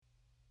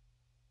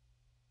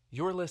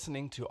You're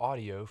listening to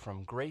audio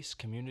from Grace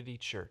Community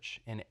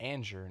Church in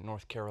Anger,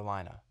 North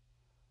Carolina.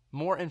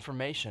 More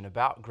information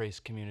about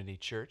Grace Community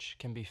Church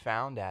can be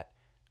found at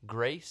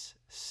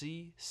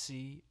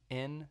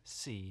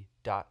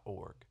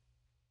graceccnc.org.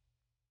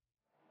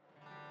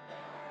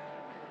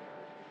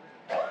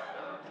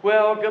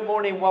 Well, good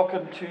morning.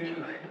 Welcome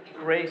to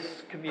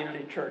Grace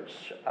Community Church.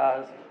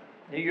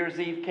 New Year's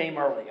Eve came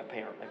early,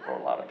 apparently, for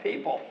a lot of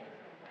people.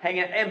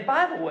 And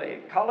by the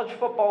way, college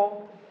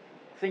football,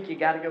 I think you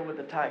got to go with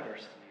the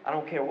Tigers. I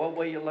don't care what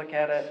way you look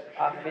at it,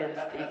 offense,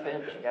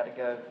 defense, you got to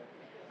go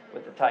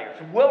with the Tigers.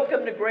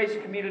 Welcome to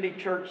Grace Community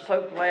Church.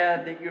 So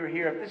glad that you're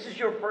here. If this is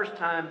your first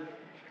time,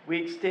 we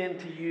extend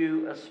to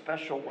you a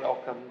special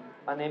welcome.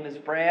 My name is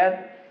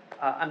Brad.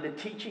 I'm the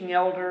teaching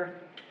elder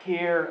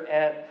here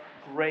at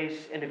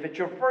Grace. And if it's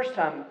your first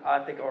time, I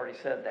think I already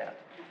said that.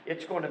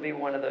 It's going to be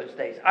one of those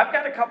days. I've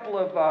got a couple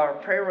of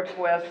prayer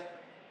requests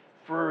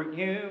for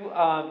you.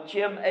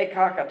 Jim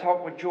Acock, I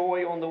talked with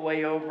Joy on the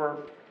way over,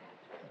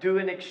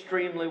 doing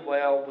extremely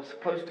well. Was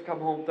supposed to come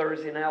home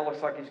Thursday. Now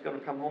looks like he's going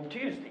to come home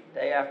Tuesday,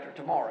 day after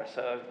tomorrow.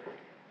 So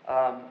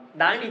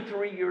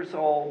 93 years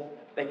old.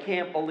 They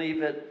can't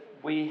believe it.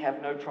 We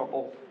have no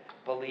trouble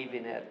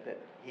believing it,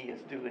 that he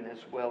is doing as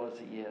well as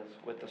he is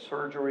with the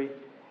surgery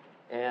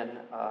and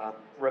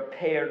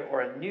repaired,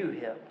 or a new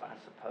hip, I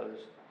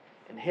suppose,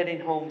 and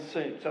heading home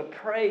soon. So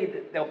pray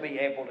that they'll be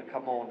able to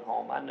come on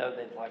home. I know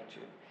they'd like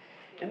to.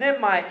 And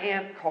then my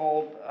aunt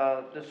called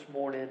this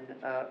morning,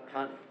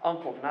 my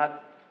uncle,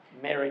 not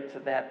married to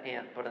that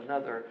aunt, but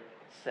another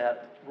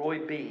set,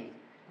 Roy B.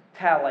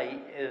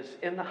 Talley, is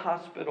in the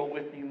hospital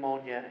with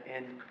pneumonia,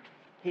 and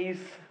he's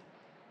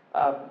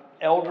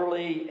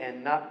elderly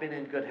and not been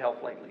in good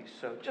health lately.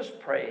 So just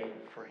pray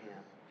for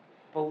him.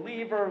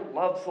 Believer,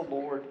 loves the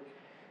Lord,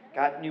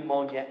 got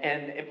pneumonia,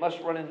 and it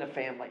must run in the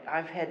family.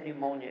 I've had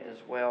pneumonia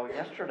as well.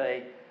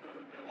 Yesterday,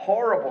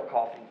 horrible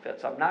coughing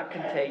fits. I'm not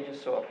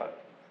contagious, so if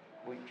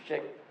we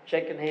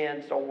shaking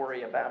hands, don't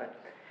worry about it.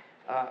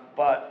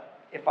 But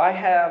if I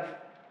have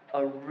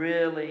a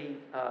really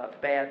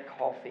bad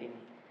coughing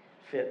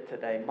fit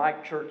today,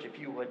 Mike Church, if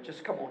you would,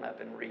 just come on up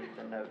and read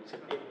the notes.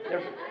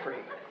 They're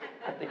pretty.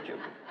 I think you'll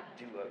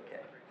do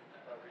okay.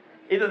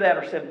 Either that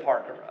or send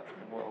Parker up.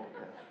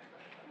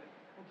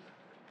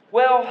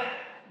 Well,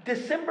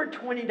 December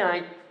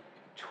 29th,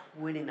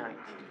 2019.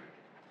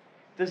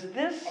 Does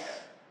this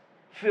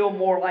feel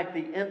more like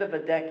the end of a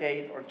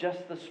decade or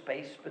just the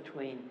space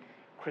between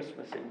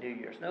Christmas and New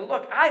Year's? Now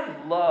look, I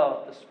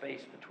love the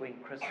space between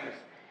Christmas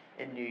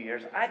and New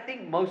Year's. I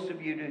think most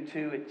of you do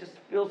too. It just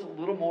feels a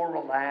little more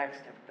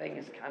relaxed. Everything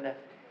is kind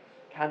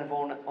of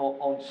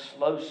on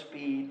slow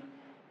speed.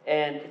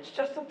 And it's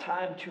just a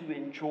time to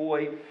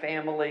enjoy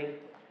family,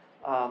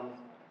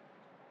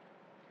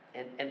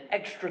 and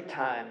extra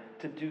time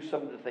to do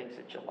some of the things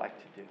that you like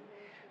to do.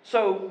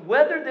 So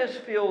whether this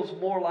feels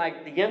more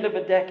like the end of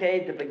a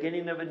decade, the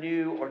beginning of a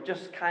new, or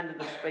just kind of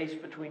the space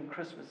between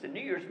Christmas and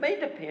New Year's may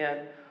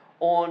depend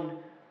on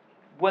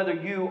whether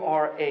you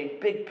are a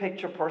big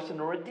picture person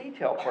or a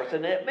detail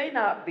person. It may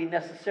not be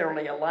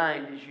necessarily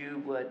aligned as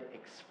you would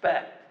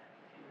expect.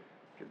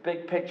 Your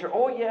big picture,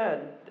 oh yeah,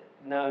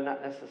 no,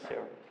 not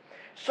necessarily.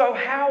 So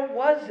how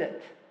was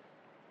it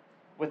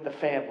with the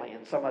family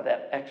and some of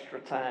that extra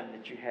time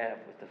that you have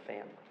with the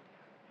family?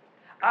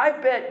 I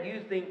bet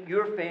you think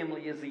your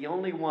family is the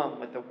only one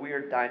with the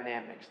weird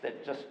dynamics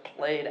that just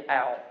played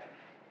out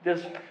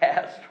this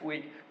past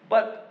week.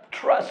 But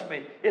trust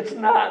me, it's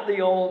not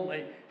the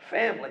only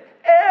family.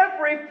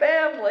 Every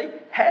family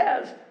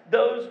has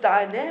those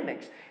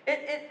dynamics.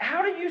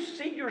 How do you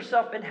see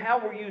yourself, and how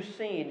were you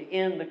seen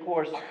in the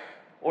course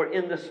or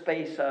in the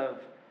space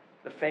of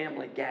the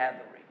family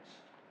gatherings?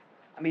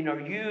 I mean, are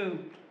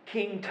you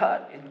King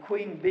Tut and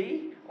Queen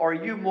Bee, or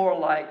are you more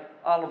like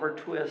Oliver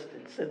Twist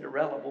and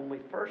Cinderella when we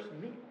first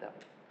meet them?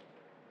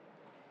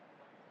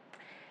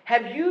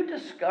 Have you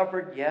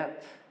discovered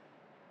yet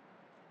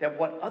that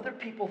what other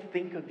people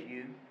think of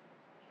you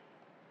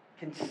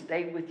can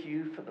stay with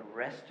you for the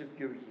rest of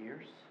your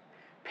years?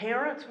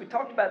 Parents, we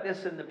talked about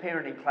this in the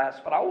parenting class,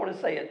 but I want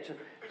to say it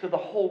to the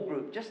whole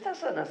group, just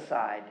as an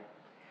aside.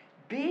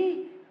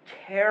 Be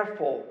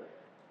careful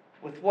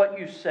with what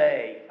you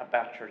say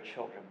about your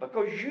children,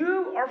 because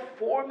you are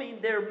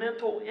forming their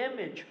mental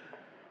image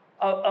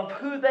of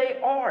who they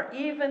are,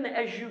 even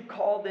as you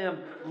call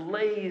them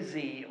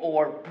lazy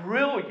or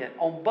brilliant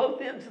on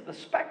both ends of the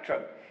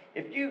spectrum.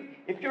 If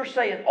you're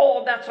saying,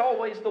 oh, that's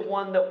always the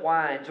one that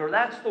whines, or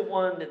that's the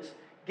one that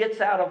gets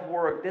out of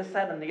work, this,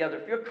 that, and the other,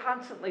 if you're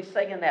constantly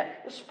saying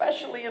that,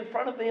 especially in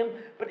front of them,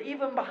 but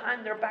even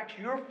behind their backs,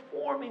 you're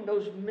forming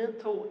those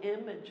mental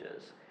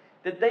images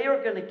that they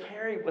are going to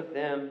carry with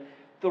them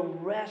the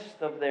rest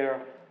of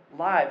their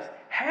lives.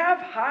 Have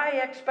high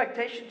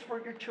expectations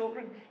for your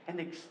children and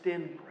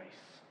extend grace.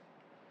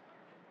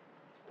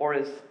 Or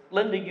as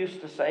Linda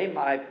used to say,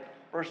 my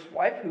first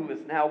wife, who is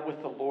now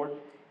with the Lord,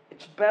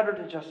 it's better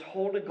to just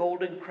hold a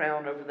golden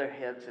crown over their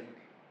heads and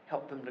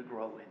help them to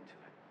grow into it.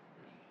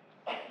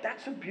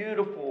 That's a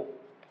beautiful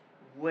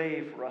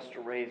way for us to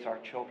raise our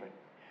children.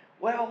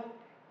 Well,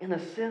 in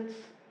a sense,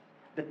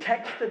 the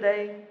text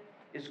today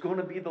is going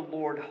to be the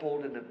Lord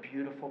holding a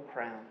beautiful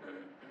crown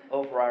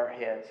over our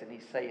heads. And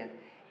He's saying,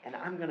 and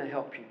I'm going to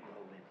help you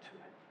grow into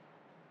it.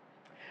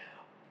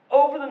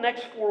 Over the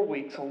next 4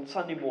 weeks on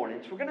Sunday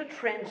mornings, we're going to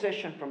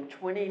transition from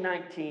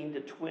 2019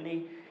 to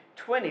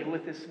 2020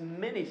 with this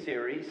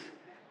mini-series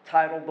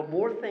titled, The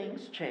More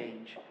Things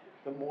Change,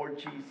 the More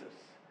Jesus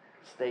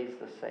Stays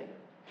the Same.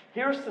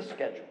 Here's the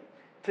schedule.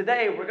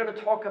 Today, we're going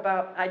to talk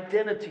about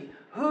identity,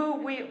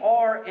 who we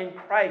are in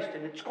Christ.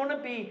 And it's going to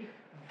be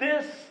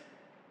this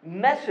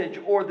message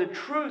or the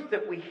truth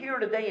that we hear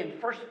today in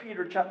 1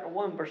 Peter chapter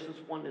 1, verses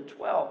 1 to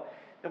 12,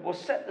 that will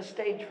set the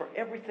stage for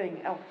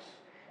everything else.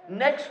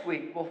 Next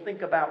week, we'll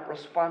think about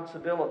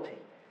responsibility.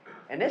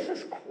 And this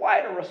is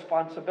quite a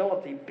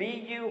responsibility.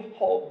 Be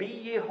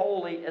ye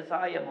holy as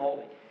I am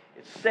holy.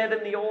 It's said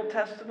in the Old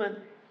Testament,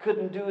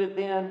 couldn't do it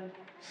then.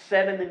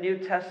 Said in the New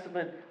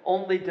Testament,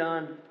 only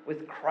done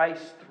with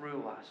Christ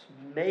through us,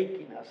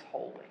 making us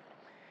holy.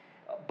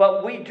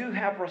 But we do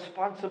have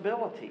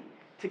responsibility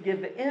to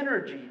give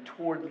energy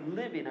toward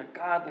living a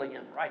godly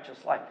and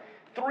righteous life.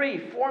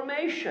 3,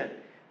 formation,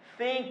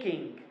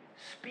 thinking,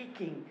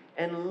 speaking,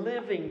 and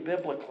living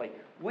biblically.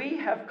 We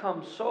have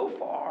come so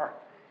far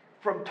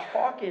from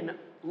talking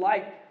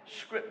like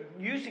script,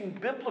 using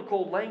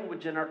biblical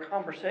language in our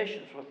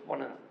conversations with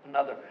one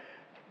another,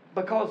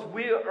 because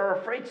we are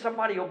afraid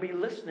somebody will be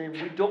listening.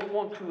 We don't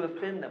want to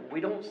offend them. We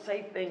don't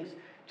say things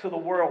to the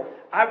world.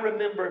 I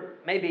remember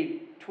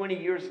maybe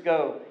 20 years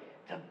ago,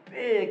 the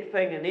big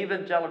thing in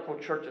evangelical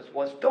churches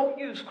was, don't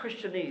use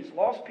Christianese.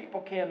 Lost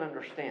people can't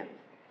understand.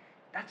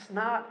 That's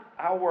not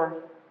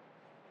our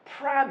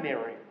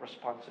primary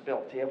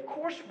responsibility. Of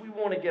course, we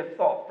want to give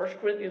thought. 1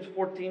 Corinthians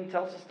 14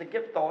 tells us to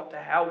give thought to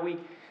how we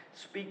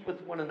speak with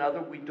one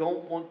another. We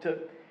don't want to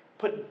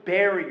put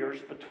barriers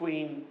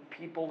between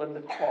people and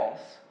the cross.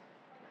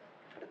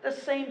 At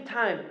the same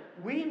time,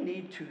 we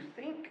need to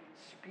think,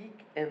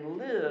 speak, and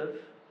live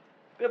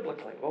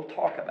biblically. We'll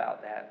talk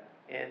about that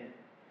in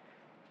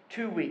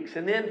 2 weeks.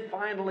 And then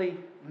finally,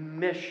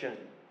 mission.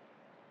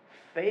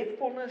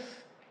 Faithfulness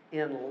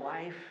in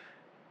life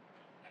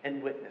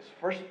and witness.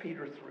 1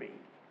 Peter 3,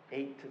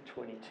 8 to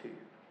 22.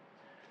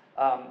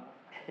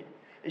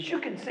 As you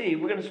can see,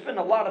 we're going to spend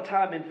a lot of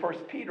time in 1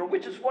 Peter,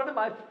 which is one of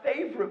my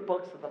favorite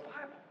books of the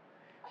Bible.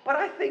 But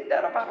I think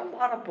that about a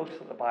lot of books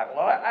of the Bible.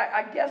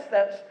 I guess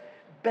that's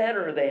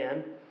better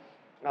than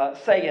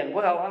saying,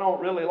 well, I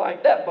don't really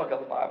like that book of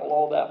the Bible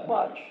all that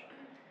much.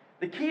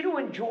 The key to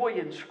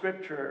enjoying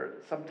Scripture,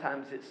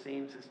 sometimes it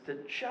seems, is to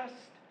just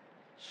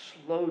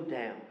slow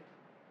down,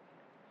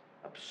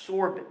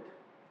 absorb it,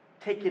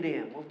 take it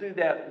in. We'll do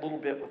that a little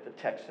bit with the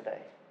text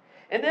today.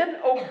 And then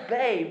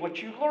obey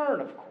what you learn,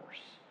 of course.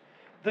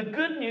 The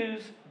good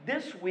news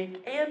this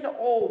week and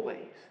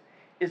always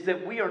is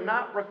that we are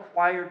not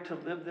required to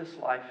live this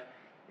life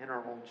in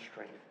our own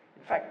strength.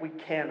 In fact, we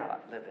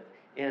cannot live it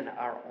in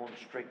our own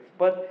strength,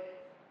 but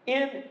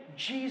in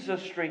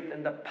Jesus' strength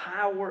and the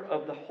power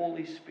of the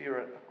Holy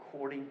Spirit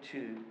according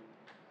to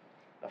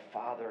the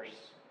Father's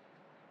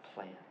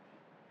plan.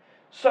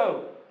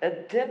 So,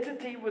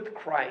 identity with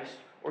Christ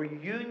or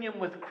union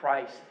with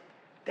Christ,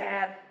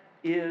 that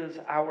is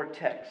our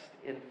text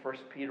in 1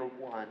 Peter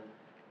 1,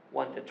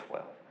 1 to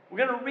 12.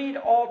 We're going to read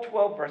all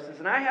 12 verses,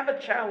 and I have a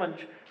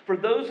challenge for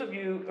those of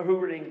you who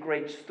are in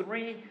grades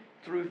 3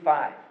 through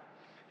 5.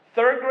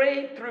 3rd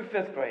grade through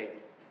 5th grade.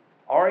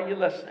 Are you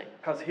listening?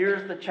 Because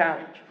here's the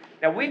challenge.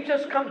 Now, we've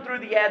just come through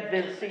the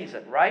Advent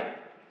season, right?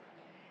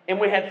 And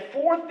we had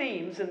 4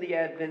 themes in the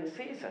Advent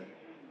season.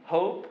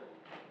 Hope,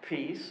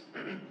 peace,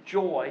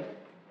 joy,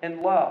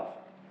 and love.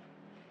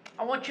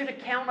 I want you to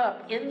count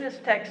up in this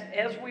text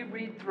as we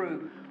read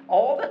through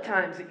all the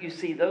times that you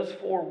see those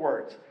 4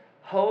 words.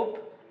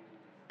 Hope,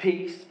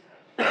 peace,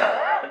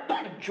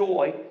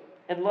 joy,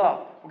 and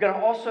love. We're going to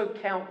also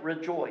count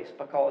rejoice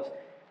because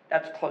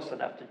that's close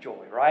enough to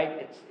joy, right?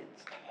 It's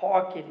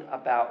talking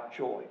about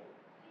joy.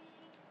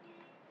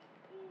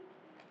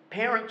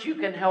 Parents, you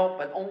can help,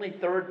 but only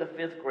 3rd to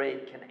 5th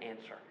grade can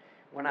answer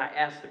when I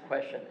ask the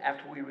question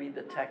after we read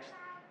the text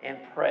and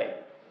pray.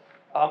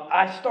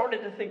 I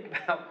started to think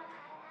about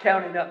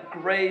counting up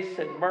grace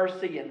and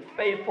mercy and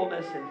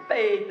faithfulness and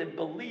faith and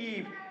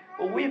believe.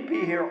 Well, we'd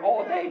be here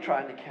all day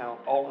trying to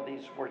count all of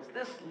these words.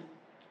 This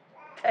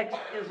text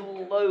is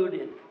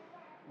loaded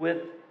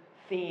with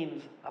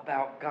themes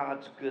about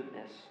God's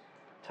goodness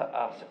to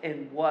us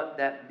and what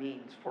that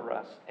means for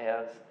us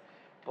as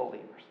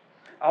believers.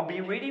 I'll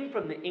be reading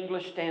from the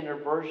English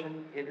Standard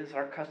Version. It is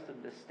our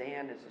custom to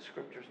stand as the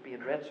scriptures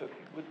being read, so if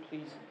you would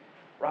please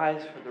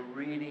rise for the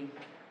reading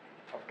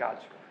of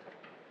God's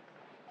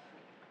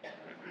word.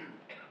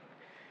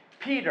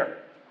 Peter,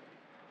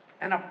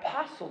 an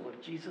apostle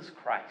of Jesus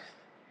Christ,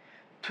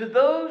 to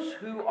those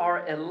who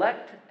are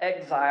elect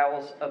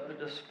exiles of the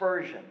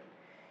dispersion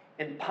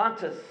in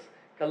Pontus,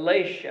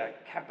 Galatia,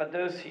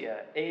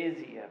 Cappadocia,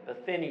 Asia,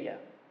 Bithynia.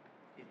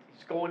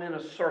 He's going in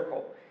a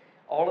circle.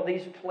 All of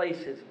these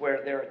places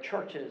where there are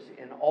churches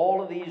in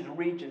all of these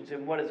regions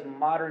in what is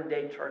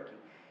modern-day Turkey.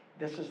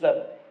 This is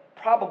the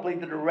probably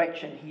the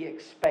direction he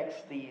expects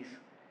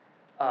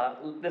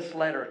this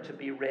letter to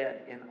be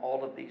read in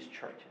all of these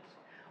churches.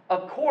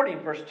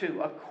 According, verse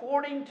 2,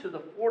 according to the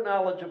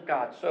foreknowledge of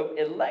God. So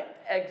elect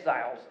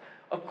exiles,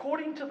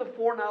 according to the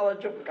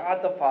foreknowledge of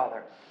God the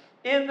Father,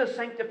 in the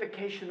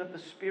sanctification of the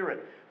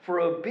Spirit, for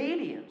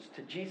obedience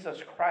to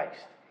Jesus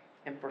Christ,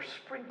 and for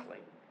sprinkling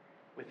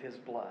with his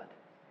blood.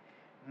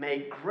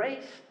 May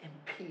grace and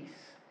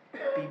peace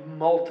be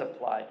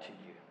multiplied to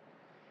you.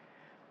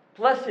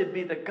 Blessed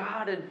be the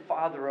God and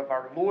Father of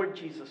our Lord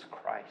Jesus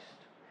Christ.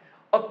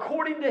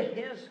 According to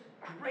his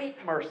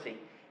great mercy,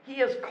 he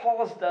has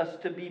caused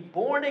us to be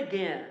born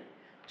again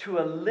to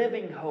a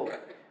living hope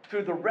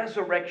through the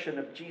resurrection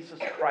of Jesus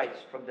Christ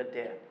from the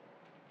dead,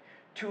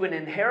 to an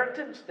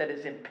inheritance that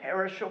is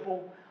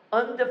imperishable,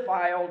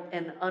 undefiled,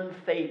 and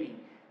unfading,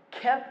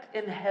 kept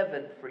in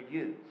heaven for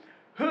you,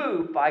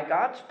 who by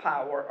God's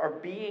power are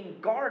being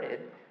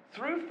guarded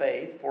through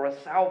faith for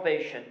a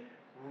salvation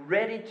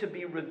ready to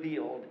be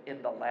revealed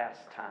in the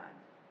last time.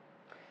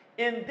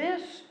 In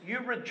this you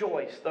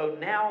rejoice, though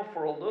now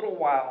for a little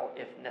while,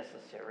 if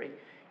necessary,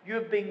 you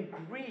have been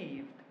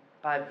grieved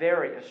by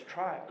various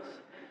trials,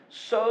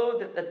 so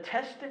that the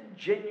tested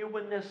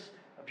genuineness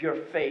of your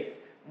faith,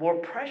 more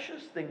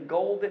precious than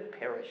gold that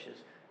perishes,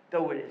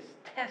 though it is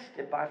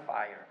tested by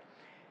fire,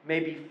 may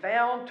be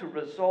found to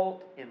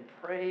result in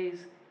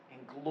praise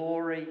and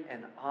glory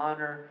and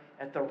honor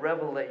at the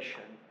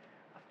revelation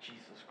of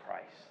Jesus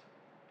Christ.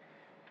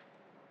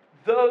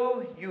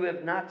 Though you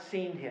have not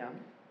seen him,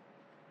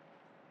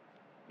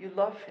 you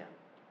love him.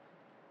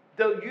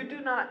 Though you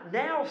do not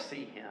now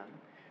see him,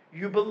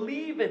 you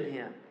believe in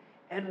him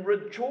and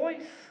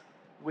rejoice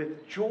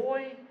with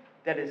joy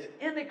that is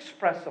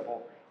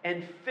inexpressible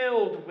and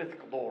filled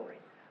with glory,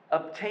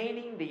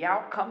 obtaining the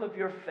outcome of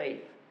your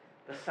faith,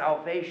 the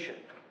salvation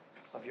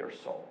of your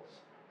souls.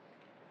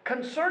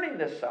 Concerning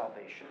this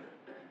salvation,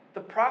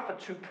 the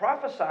prophets who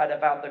prophesied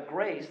about the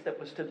grace that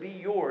was to be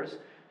yours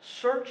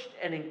searched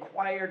and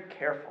inquired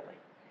carefully,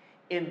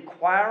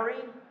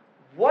 inquiring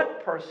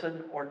what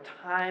person or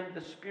time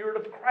the Spirit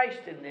of Christ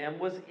in them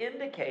was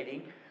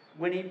indicating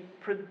when he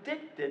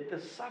predicted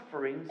the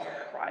sufferings of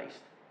Christ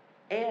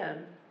and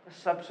the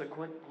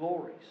subsequent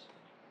glories.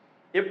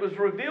 It was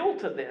revealed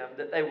to them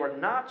that they were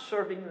not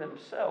serving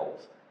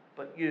themselves,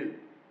 but you,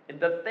 in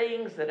the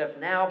things that have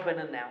now been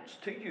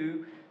announced to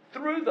you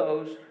through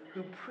those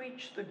who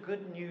preach the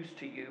good news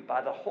to you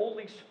by the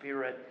Holy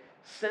Spirit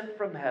sent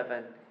from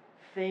heaven,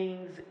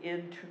 things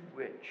into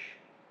which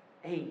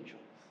angels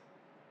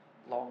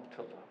long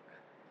to look.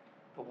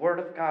 The word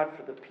of God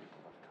for the people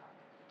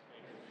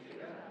of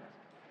God.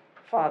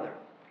 Father,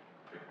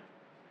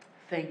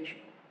 thank you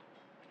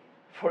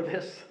for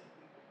this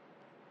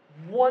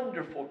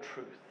wonderful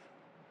truth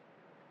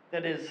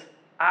that is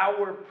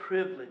our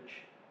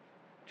privilege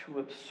to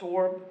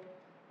absorb,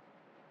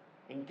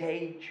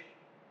 engage,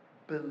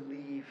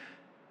 believe,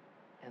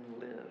 and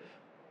live.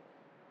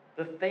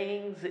 The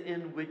things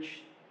into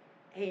which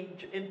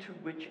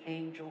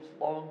angels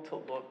long to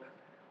look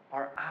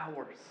are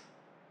ours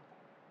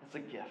as a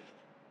gift.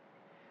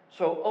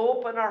 So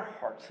open our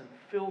hearts and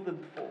fill them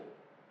full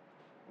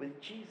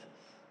with Jesus,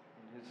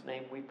 in whose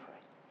name we pray.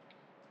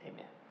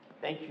 Amen.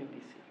 Thank you. Be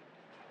seated.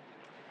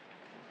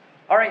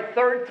 All right,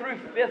 3rd through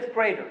 5th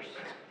graders.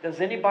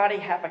 Does anybody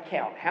have a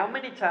count? How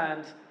many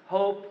times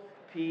hope,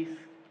 peace,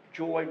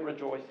 joy,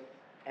 rejoice,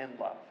 and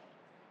love?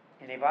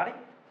 Anybody?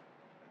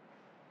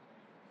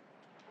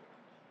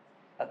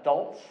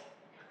 Adults?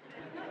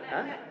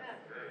 Huh?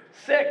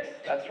 6.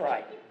 That's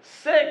right.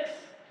 6.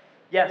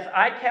 Yes,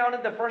 I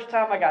counted the first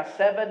time. I got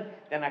 7.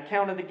 Then I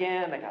counted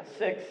again. I got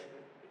 6.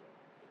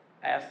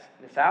 I asked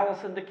Miss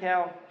Allison to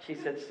count. She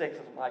said 6.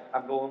 I'm like,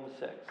 I'm going with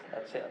 6.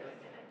 That's it.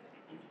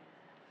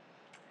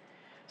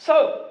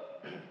 So,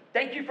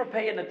 thank you for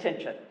paying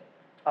attention.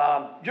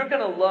 You're going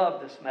to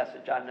love this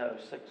message. I know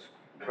 6th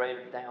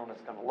grader down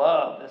is going to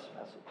love this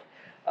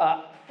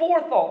message.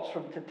 4 thoughts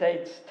from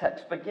today's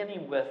text,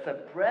 beginning with the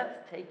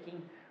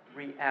breathtaking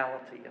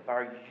reality of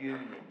our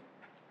union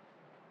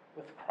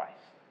with Christ.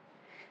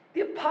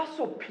 The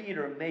Apostle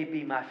Peter may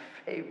be my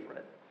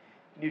favorite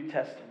New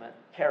Testament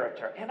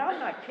character, and I'm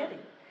not kidding.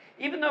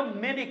 Even though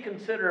many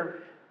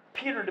consider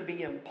Peter to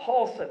be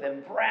impulsive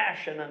and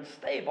brash and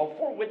unstable,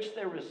 for which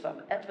there is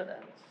some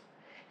evidence,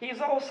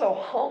 he's also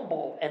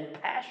humble and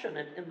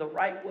passionate in the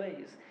right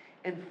ways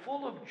and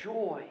full of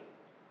joy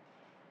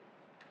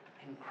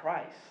in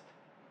Christ.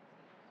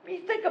 When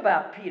you think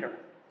about Peter,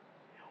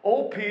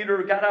 old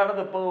Peter got out of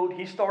the boat,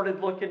 he started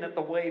looking at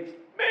the waves.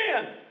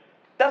 Man,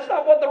 that's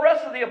not what the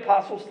rest of the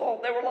apostles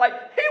thought. They were like,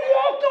 he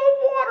walked on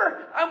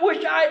water. I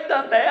wish I had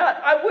done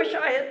that. I wish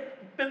I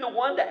had been the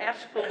one to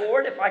ask the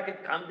Lord if I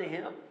could come to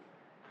him.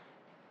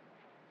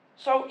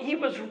 So he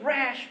was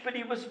rash, but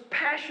he was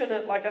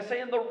passionate, like I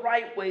say, in the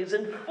right ways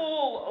and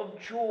full of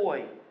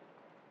joy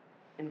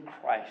in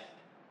Christ.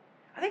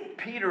 I think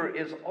Peter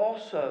is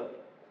also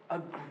a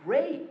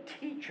great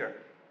teacher,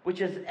 which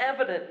is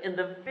evident in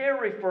the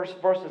very first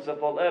verses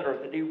of the letter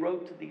that he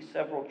wrote to these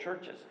several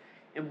churches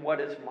in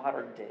what is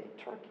modern-day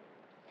Turkey.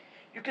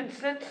 You can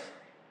sense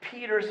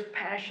Peter's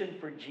passion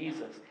for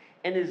Jesus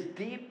and his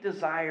deep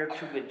desire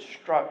to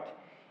instruct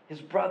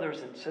his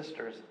brothers and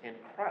sisters in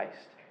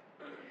Christ.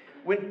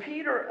 When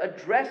Peter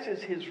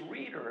addresses his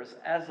readers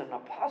as an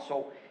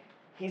apostle,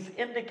 he's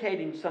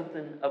indicating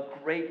something of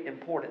great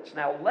importance.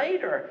 Now,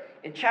 later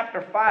in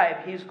chapter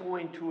 5, he's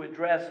going to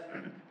address,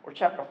 or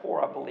chapter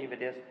 4, I believe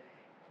it is,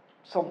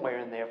 somewhere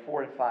in there,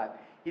 4 and 5.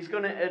 He's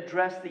going to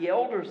address the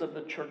elders of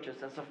the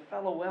churches as a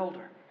fellow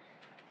elder.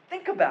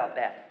 Think about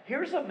that.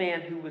 Here's a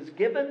man who was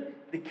given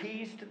the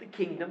keys to the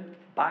kingdom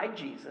by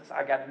Jesus.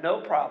 I got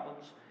no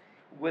problems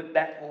with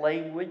that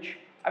language.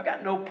 I've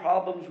got no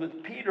problems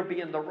with Peter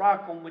being the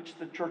rock on which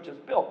the church is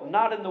built.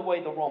 Not in the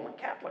way the Roman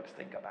Catholics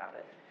think about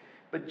it.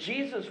 But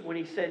Jesus, when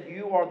he said,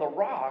 "You are the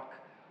rock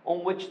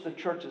on which the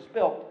church is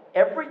built,"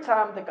 every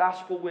time the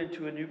gospel went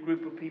to a new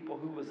group of people,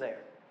 who was there?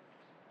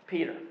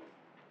 Peter.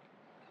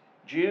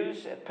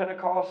 Jews at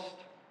Pentecost,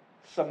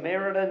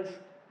 Samaritans,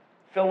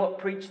 Philip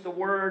preached the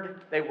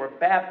word, they were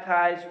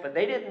baptized, but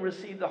they didn't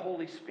receive the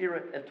Holy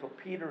Spirit until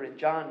Peter and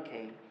John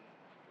came,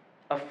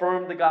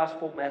 affirmed the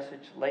gospel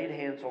message, laid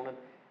hands on them.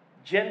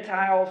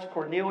 Gentiles,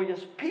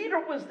 Cornelius, Peter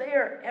was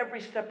there every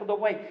step of the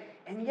way,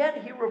 and yet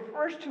he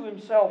refers to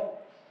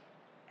himself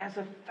as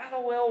a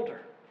fellow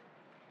elder.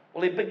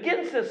 Well, he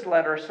begins this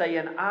letter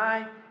saying,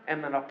 "I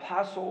am an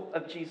apostle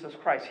of Jesus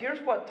Christ."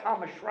 Here's what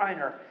Thomas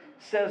Schreiner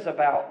says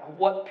about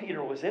what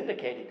Peter was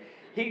indicating.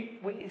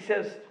 He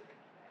says,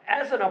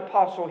 as an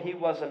apostle, he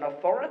was an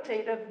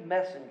authoritative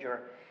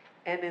messenger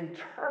and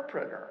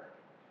interpreter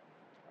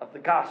of the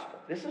gospel.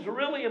 This is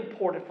really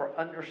important for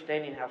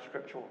understanding how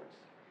Scripture works.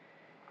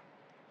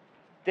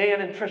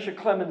 Dan and Tricia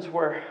Clemens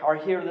are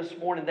here this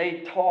morning.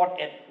 They taught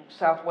at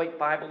South Wake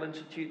Bible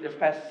Institute this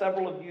past.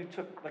 Several of you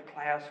took the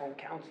class on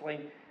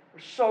counseling. We're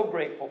so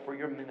grateful for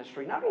your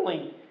ministry, not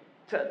only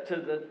to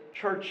the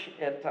church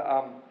at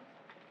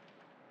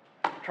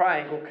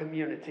Triangle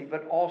Community,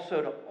 but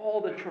also to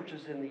all the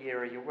churches in the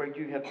area where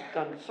you have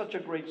done such a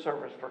great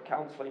service for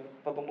counseling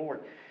for the Lord.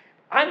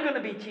 I'm going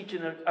to be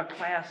teaching a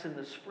class in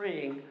the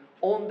spring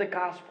on the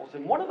Gospels.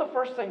 And one of the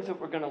first things that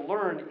we're going to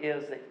learn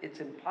is that it's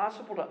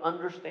impossible to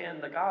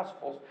understand the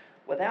Gospels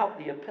without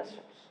the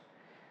epistles.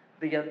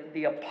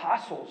 The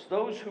apostles,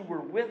 those who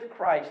were with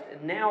Christ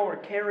and now are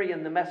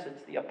carrying the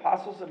message, the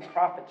apostles and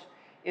prophets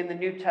in the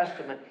New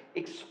Testament,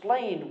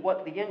 explained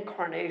what the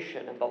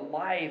incarnation and the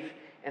life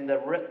and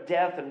the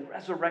death and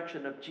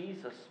resurrection of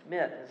Jesus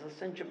meant, his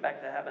ascension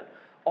back to heaven.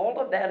 All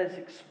of that is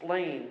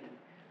explained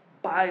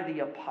by the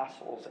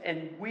apostles,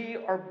 and we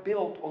are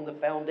built on the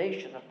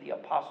foundation of the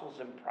apostles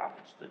and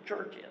prophets. The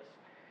church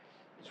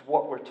is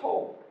what we're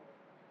told.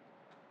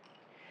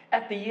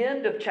 At the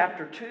end of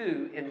chapter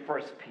 2 in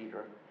 1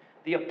 Peter,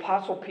 the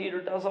apostle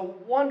Peter does a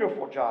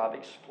wonderful job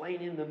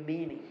explaining the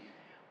meaning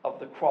of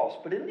the cross.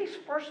 But in these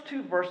first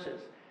 2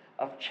 verses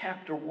of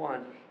chapter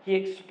 1, he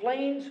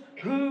explains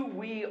who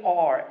we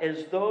are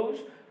as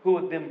those who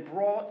have been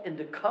brought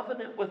into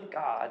covenant with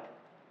God,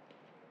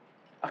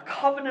 a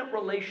covenant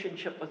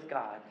relationship with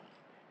God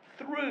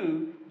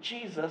through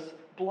Jesus'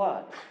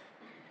 blood.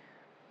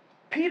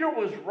 Peter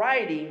was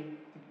writing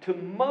to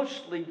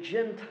mostly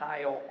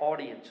Gentile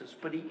audiences,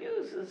 but he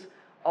uses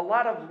a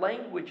lot of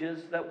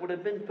languages that would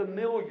have been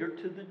familiar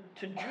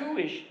to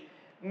Jewish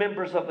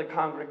members of the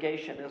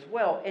congregation as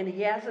well. And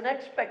he has an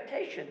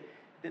expectation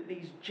that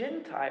these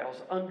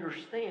Gentiles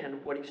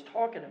understand what he's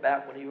talking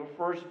about when he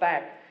refers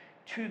back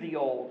to the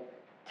Old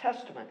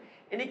Testament.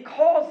 And he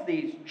calls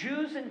these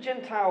Jews and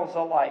Gentiles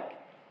alike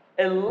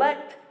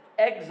elect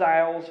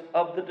exiles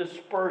of the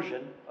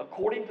dispersion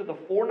according to the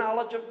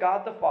foreknowledge of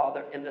God the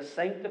Father and the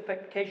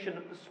sanctification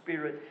of the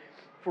Spirit,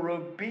 for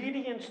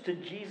obedience to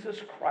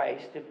Jesus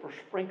Christ and for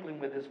sprinkling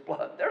with his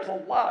blood. There's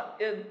a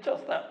lot in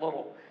just that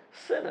little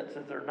sentence,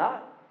 is there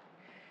not?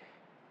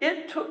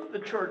 It took the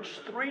church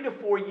 3 to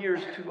 4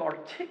 years to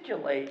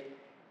articulate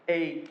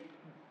a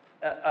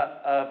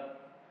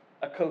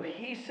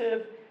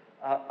cohesive,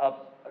 a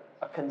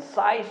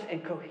concise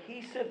and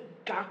cohesive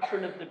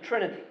doctrine of the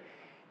Trinity.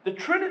 The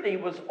Trinity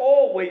was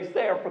always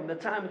there from the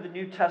time of the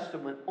New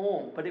Testament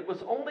on, but it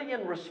was only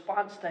in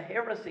response to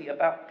heresy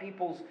about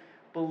people's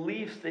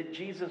beliefs that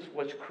Jesus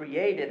was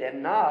created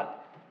and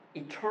not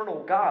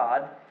eternal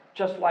God,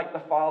 just like the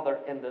Father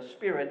and the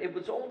Spirit. It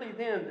was only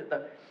then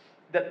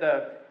that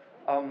the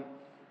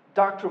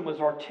doctrine was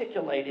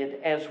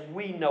articulated as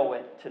we know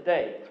it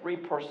today. 3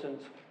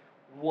 persons,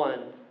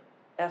 1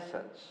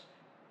 essence.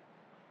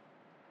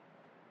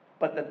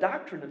 But the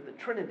doctrine of the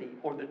Trinity,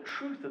 or the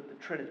truth of the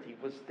Trinity,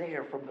 was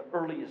there from the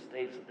earliest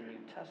days of the New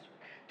Testament.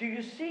 Do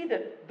you see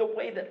that the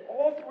way that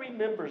all 3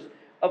 members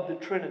of the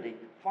Trinity,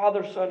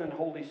 Father, Son, and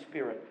Holy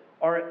Spirit,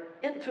 are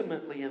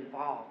intimately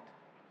involved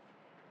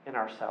in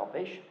our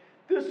salvation?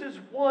 This is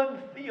one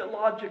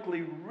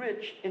theologically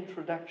rich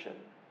introduction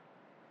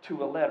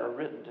to a letter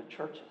written to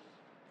churches.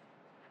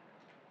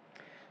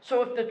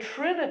 So if the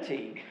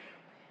Trinity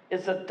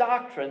is a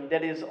doctrine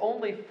that is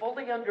only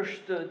fully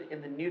understood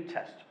in the New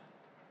Testament,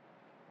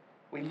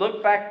 we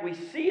look back, we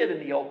see it in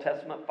the Old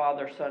Testament,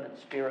 Father, Son, and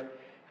Spirit,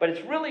 but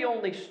it's really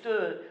only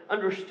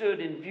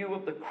understood in view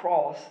of the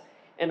cross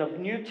and of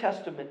New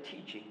Testament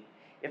teaching.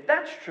 If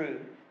that's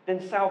true,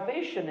 then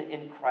salvation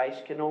in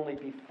Christ can only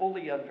be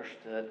fully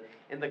understood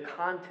in the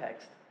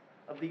context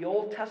of the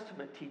Old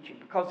Testament teaching,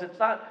 because it's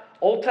not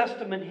Old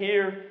Testament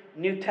here,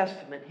 New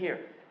Testament here.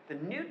 The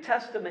New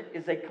Testament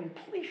is a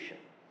completion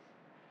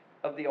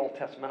of the Old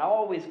Testament. I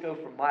always go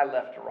from my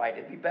left to right.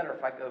 It'd be better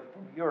if I go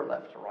from your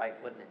left to right,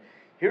 wouldn't it?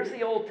 Here's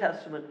the Old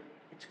Testament.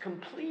 It's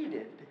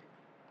completed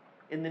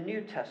in the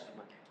New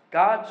Testament.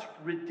 God's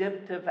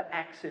redemptive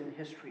acts in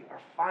history are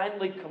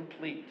finally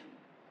complete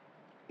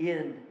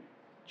in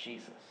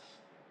Jesus.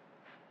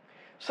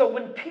 So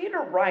when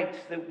Peter writes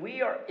that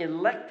we are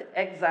elect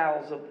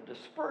exiles of the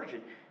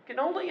dispersion, you can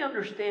only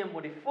understand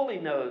what he fully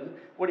knows,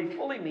 what he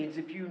fully means,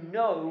 if you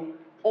know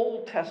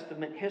Old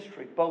Testament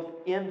history, both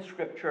in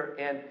Scripture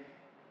and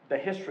the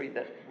history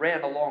that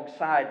ran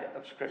alongside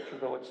of Scripture,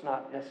 though it's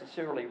not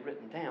necessarily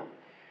written down.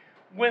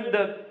 When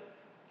the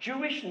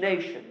Jewish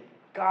nation,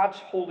 God's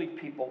holy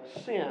people,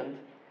 sinned,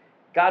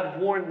 God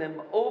warned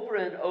them over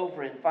and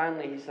over, and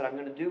finally he said, I'm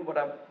going to do what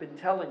I've been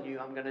telling you.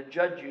 I'm going to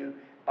judge you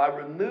by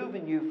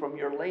removing you from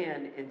your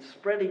land and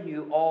spreading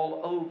you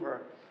all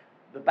over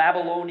the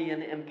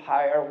Babylonian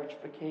Empire, which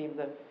became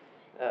the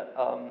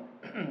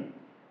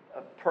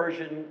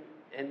Persian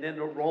and then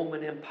the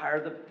Roman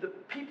Empire. The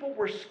people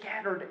were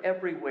scattered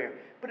everywhere.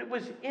 But it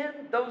was in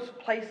those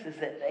places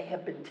that they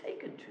had been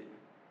taken to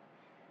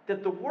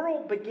that the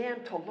world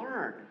began to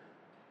learn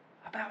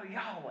about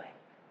Yahweh,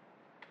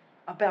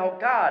 about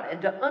God,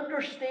 and to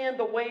understand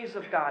the ways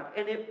of God.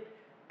 And it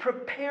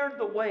prepared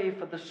the way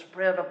for the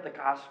spread of the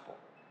gospel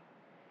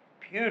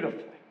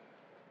beautifully.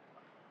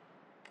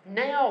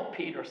 Now,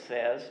 Peter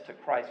says to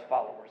Christ's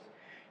followers,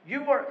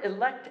 you are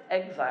elect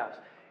exiles.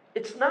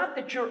 It's not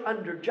that you're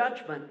under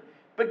judgment,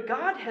 but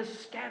God has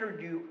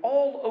scattered you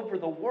all over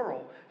the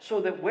world so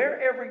that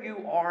wherever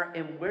you are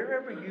and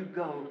wherever you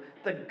go,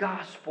 the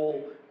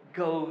gospel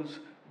goes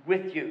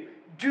with you.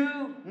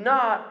 Do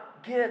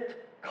not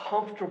get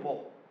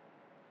comfortable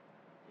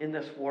in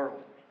this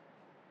world.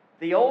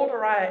 The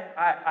older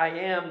I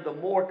am, the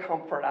more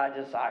comfort I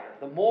desire.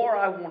 The more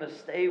I want to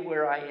stay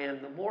where I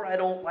am, the more I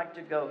don't like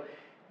to go.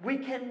 We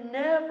can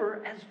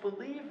never, as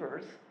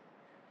believers,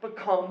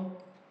 become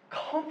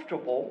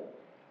comfortable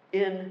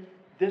in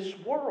this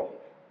world.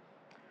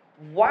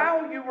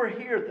 While you are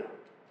here, though,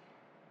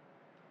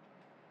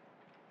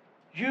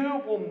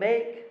 you will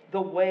make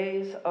the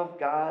ways of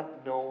God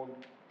known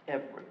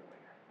everywhere.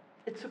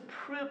 It's a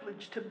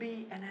privilege to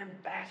be an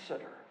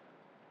ambassador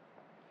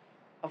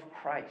of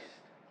Christ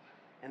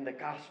and the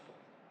gospel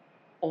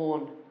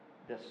on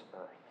this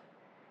earth.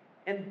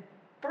 And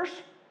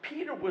First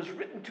Peter was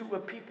written to a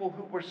people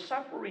who were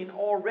suffering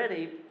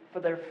already for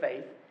their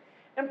faith,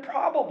 and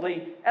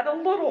probably at a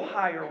little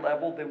higher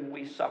level than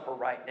we suffer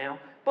right now.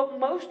 But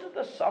most of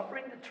the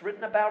suffering that's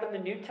written about in the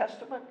New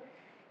Testament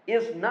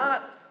is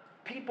not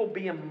people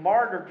being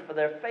martyred for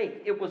their faith.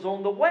 It was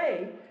on the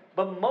way,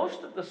 but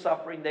most of the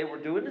suffering they were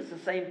doing is the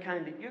same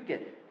kind that you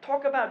get.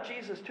 Talk about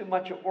Jesus too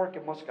much at work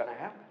and what's going to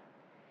happen.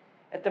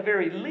 At the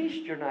very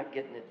least, you're not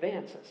getting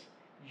advances.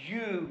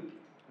 You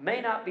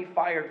may not be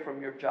fired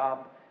from your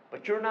job,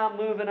 but you're not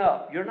moving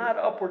up. You're not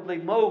upwardly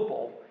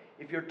mobile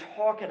if you're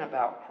talking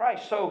about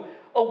Christ. So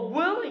a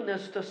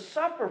willingness to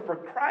suffer for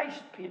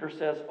Christ, Peter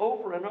says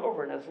over and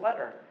over in his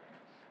letter,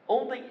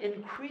 only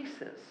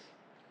increases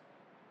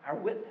our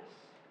witness.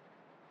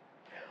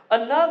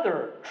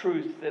 Another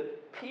truth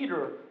that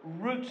Peter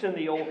roots in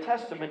the Old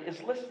Testament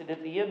is listed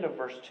at the end of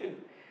verse 2.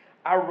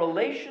 Our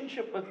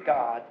relationship with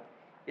God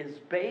is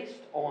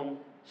based on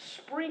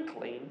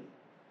sprinkling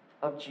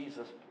of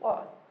Jesus'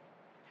 blood.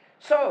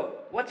 So,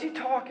 what's he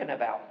talking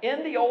about?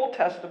 In the Old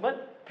Testament,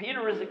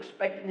 Peter is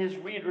expecting his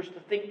readers to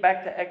think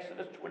back to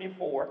Exodus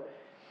 24,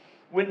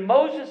 when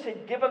Moses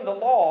had given the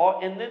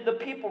law, and then the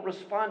people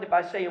responded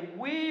by saying,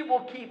 we will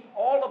keep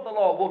all of the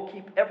law, we'll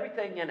keep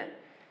everything in it.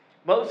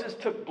 Moses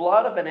took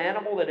blood of an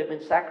animal that had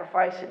been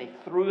sacrificed and he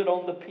threw it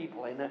on the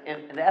people. And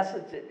in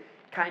essence, it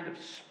kind of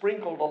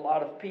sprinkled a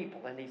lot of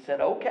people. And he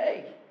said,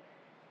 okay,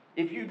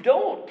 if you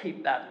don't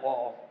keep that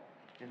law,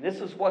 then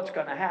this is what's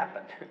going to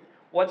happen.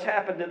 What's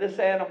happened to this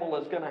animal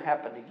is going to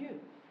happen to you.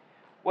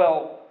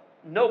 Well,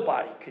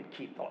 nobody could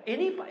keep the law.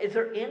 Is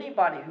there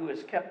anybody who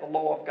has kept the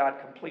law of God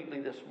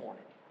completely this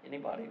morning?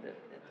 Anybody that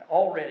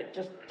already,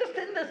 just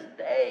in this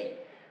day,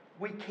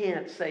 we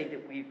can't say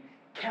that we've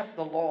kept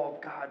the law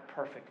of God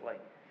perfectly,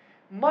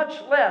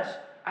 much less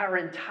our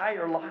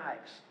entire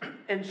lives.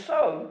 And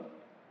so,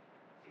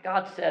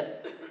 God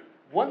said,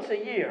 once a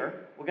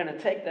year, we're going to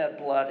take that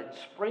blood and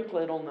sprinkle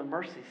it on the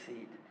mercy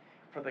seat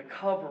for the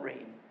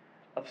covering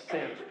of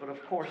sins. But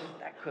of course,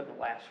 that couldn't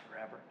last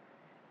forever.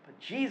 But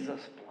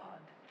Jesus'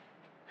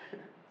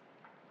 blood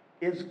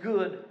is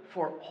good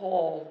for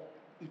all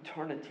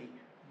eternity.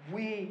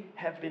 We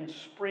have been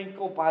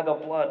sprinkled by the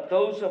blood,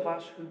 those of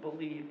us who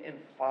believe and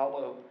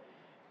follow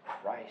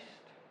Christ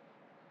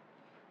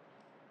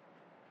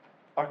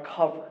are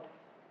covered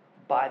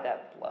by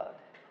that blood.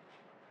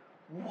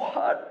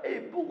 What a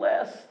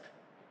blessed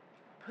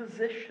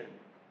position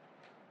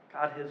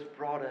God has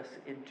brought us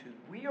into.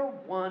 We are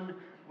one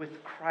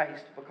with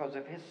Christ because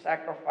of his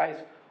sacrifice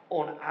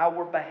on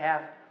our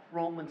behalf.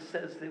 Romans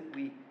says that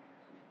we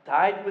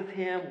died with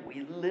him,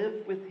 we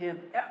live with him.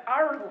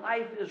 Our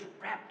life is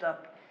wrapped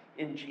up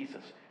in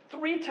Jesus.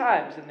 3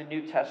 times in the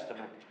New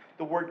Testament,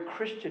 the word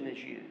Christian is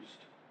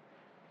used.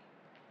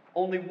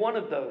 Only one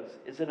of those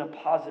is in a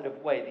positive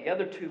way. The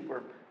other 2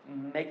 were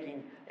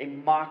making a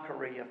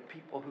mockery of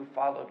people who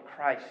followed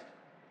Christ.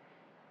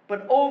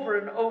 But over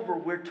and over,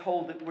 we're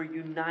told that we're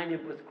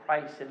united with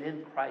Christ and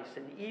in Christ.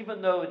 And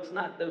even though it's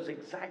not those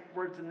exact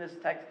words in this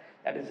text,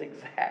 that is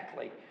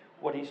exactly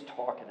what he's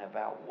talking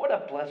about. What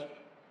a blessed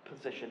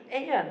position.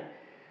 And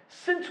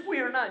since we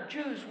are not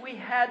Jews, we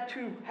had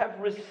to have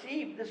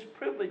received this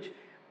privilege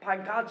by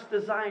God's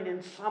design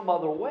in some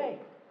other way.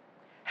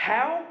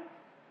 How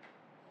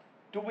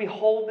do we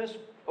hold this,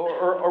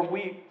 or are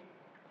we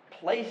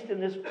placed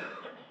in this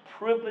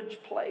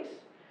privileged place?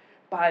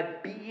 By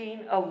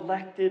being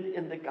elected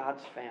into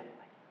God's family.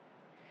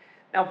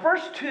 Now,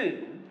 verse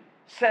 2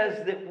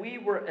 says that we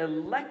were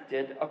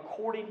elected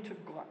according to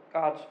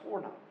God's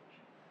foreknowledge.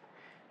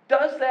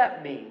 Does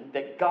that mean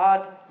that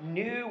God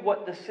knew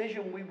what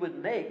decision we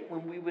would make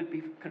when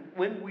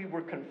we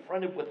were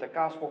confronted with the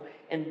gospel,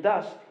 and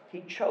thus he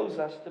chose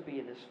us to be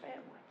in his family?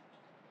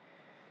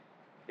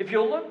 If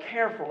you'll look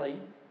carefully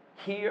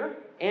here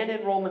and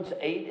in Romans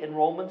 8 and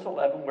Romans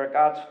 11, where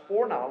God's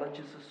foreknowledge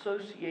is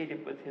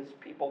associated with his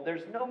people,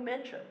 there's no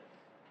mention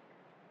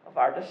of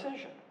our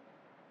decision.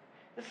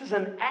 This is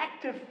an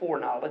active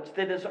foreknowledge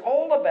that is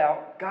all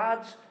about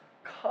God's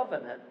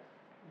covenant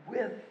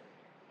with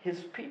his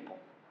people.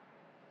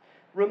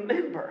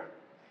 Remember,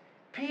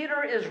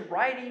 Peter is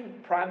writing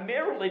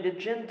primarily to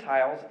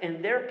Gentiles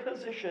and their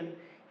position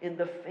in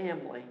the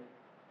family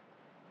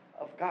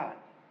of God.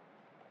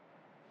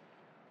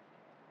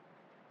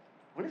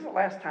 When is the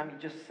last time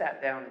you just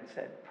sat down and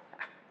said,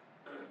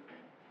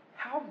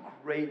 how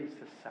great is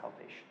this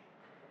salvation?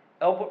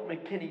 Albert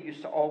McKinney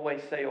used to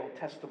always say on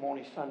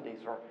Testimony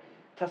Sundays or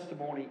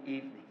Testimony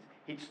evenings,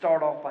 he'd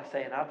start off by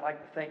saying, I'd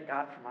like to thank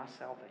God for my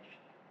salvation.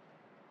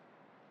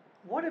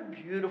 What a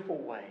beautiful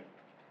way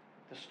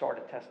to start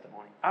a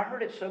testimony. I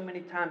heard it so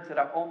many times that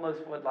I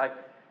almost would like,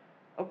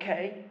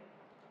 okay,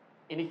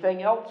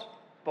 anything else?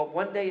 But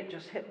one day it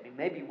just hit me,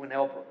 maybe when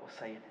Albert was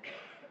saying it.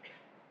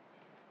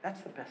 That's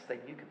the best thing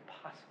you can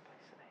possibly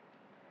say.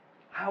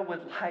 I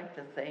would like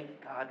to thank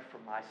God for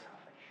my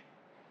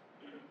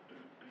salvation.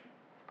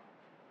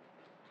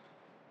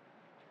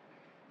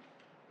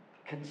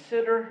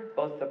 Consider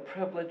both the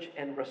privilege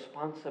and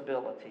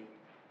responsibility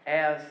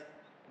as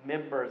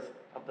members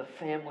of the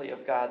family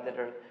of God that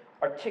are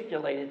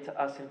articulated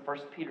to us in 1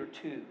 Peter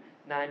 2,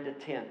 9 to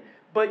 10.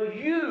 But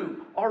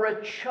you are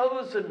a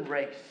chosen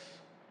race,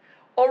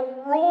 a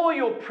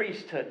royal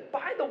priesthood.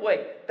 By the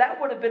way, that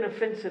would have been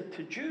offensive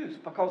to Jews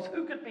because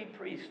who could be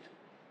priest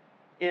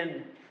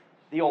in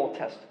the Old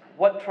Testament?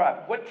 What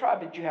tribe? What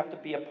tribe did you have to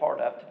be a part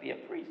of to be a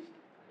priest?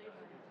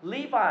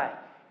 Levi.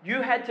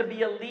 You had to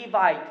be a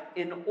Levite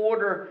in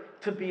order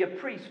to be a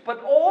priest.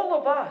 But all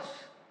of us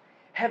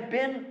have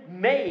been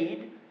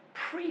made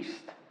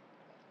priest.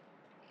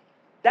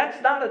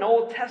 That's not an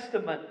Old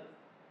Testament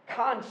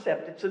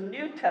concept. It's a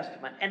New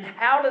Testament. And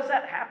how does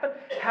that happen?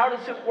 How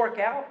does it work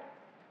out?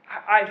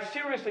 I've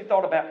seriously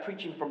thought about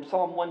preaching from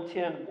Psalm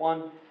 110,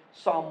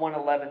 Psalm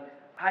 111.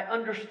 I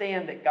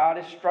understand that God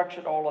has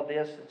structured all of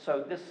this, and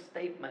so this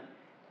statement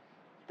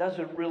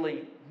doesn't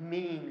really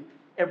mean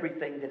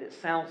everything that it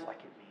sounds like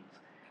it means.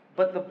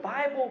 But the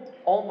Bible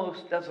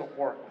almost doesn't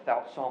work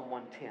without Psalm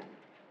 110.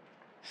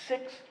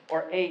 6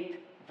 or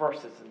 8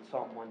 verses in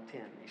Psalm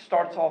 110. He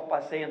starts off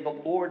by saying, the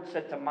Lord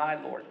said to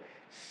my Lord,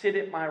 sit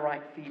at my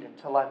right feet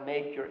until I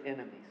make your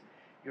enemies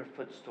your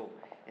footstool.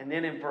 And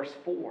then in verse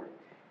 4,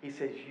 he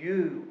says,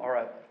 you are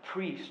a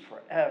priest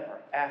forever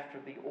after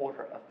the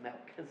order of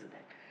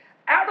Melchizedek.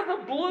 Out of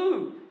the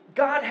blue,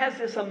 God has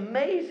this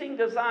amazing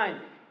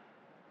design.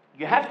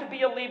 You have to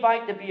be a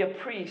Levite to be a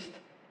priest,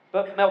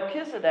 but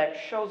Melchizedek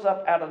shows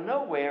up out of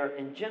nowhere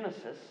in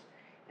Genesis,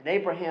 and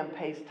Abraham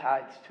pays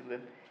tithes to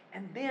him.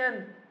 And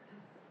then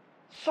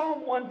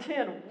Psalm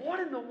 110, what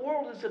in the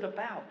world is it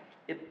about?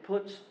 It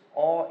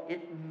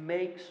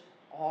makes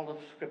all of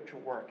Scripture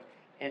work.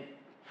 And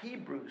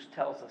Hebrews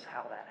tells us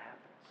how that happens.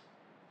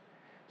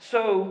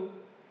 So,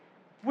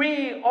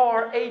 we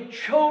are a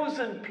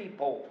chosen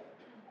people,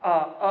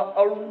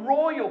 a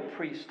royal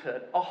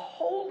priesthood, a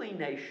holy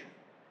nation,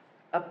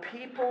 a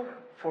people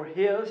for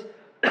his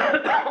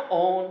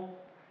own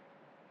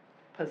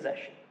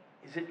possession.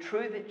 Is it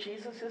true that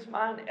Jesus is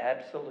mine?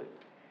 Absolutely.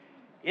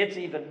 It's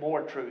even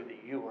more true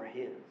that you are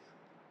his.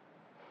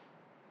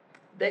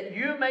 That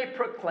you may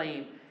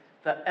proclaim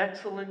the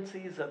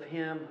excellencies of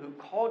him who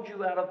called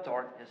you out of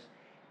darkness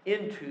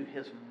into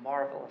his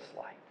marvelous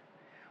light.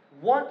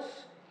 Once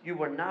you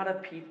were not a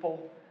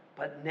people,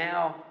 but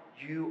now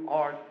you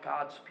are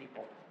God's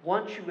people.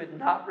 Once you had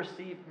not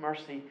received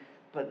mercy,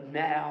 but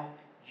now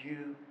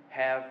you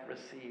have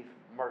received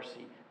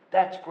mercy.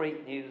 That's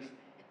great news,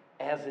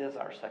 as is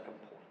our second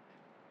point.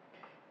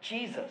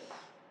 Jesus,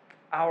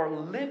 our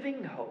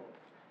living hope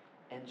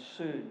and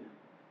soon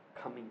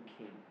coming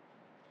king.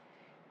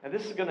 Now,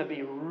 this is going to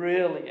be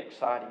really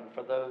exciting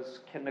for those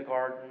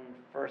kindergarten,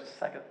 first,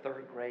 second,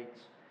 third grades,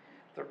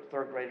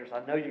 third graders.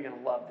 I know you're going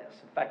to love this.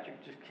 In fact, you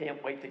just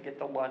can't wait to get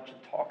to lunch and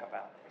talk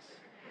about this.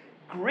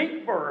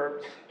 Greek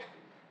verbs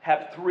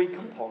have three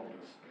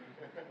components: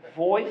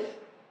 voice,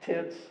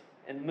 tense,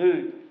 and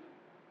mood.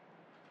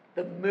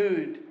 The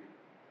mood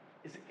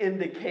is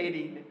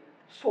indicating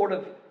sort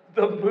of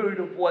the mood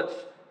of what's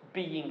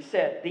being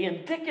said. The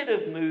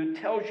indicative mood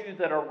tells you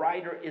that a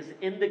writer is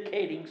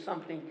indicating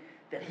something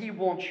that he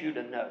wants you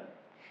to know.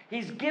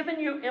 He's given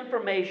you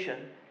information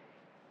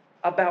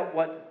about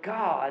what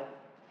God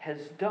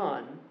has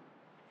done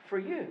for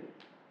you.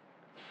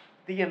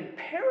 The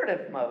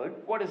imperative mode,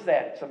 what is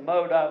that? It's a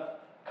mode of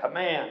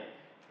command.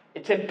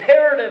 It's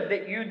imperative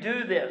that you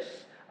do this.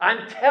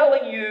 I'm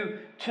telling you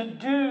to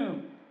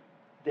do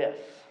this.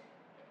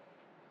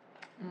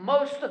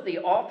 Most of the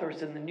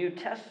authors in the New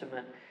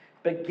Testament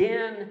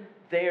begin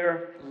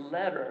their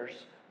letters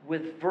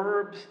with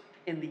verbs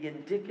in the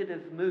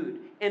indicative mood.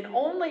 And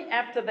only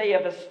after they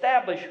have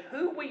established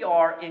who we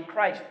are in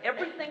Christ,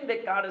 everything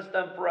that God has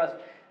done for us,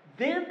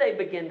 then they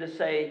begin to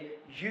say,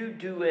 you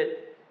do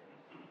it,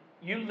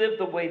 you live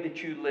the way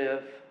that you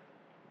live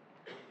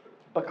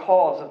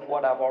because of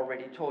what I've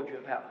already told you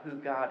about who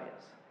God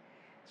is.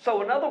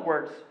 So in other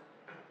words,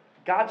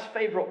 God's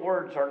favorite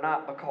words are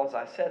not because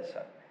I said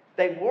so.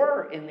 They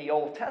were in the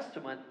Old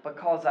Testament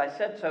because I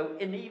said so,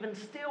 and even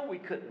still we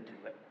couldn't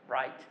do it,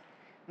 right?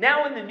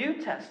 Now in the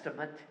New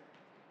Testament,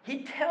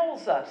 he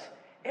tells us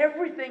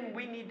everything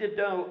we need to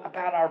know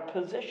about our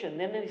position.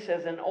 Then he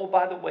says, and oh,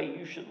 by the way,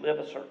 you should live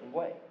a certain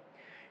way.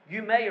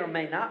 You may or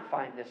may not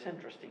find this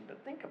interesting,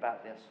 but think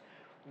about this.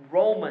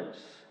 Romans,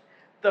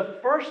 the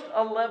first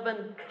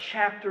 11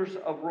 chapters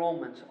of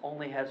Romans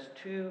only has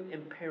 2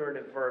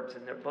 imperative verbs,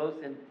 and they're both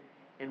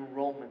in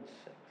Romans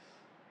 6.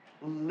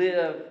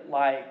 Live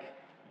like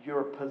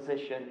your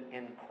position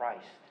in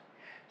Christ.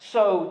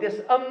 So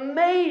this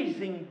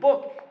amazing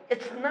book,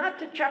 it's not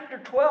to chapter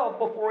 12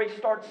 before he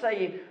starts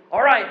saying,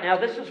 all right, now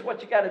this is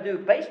what you got to do.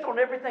 Based on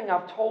everything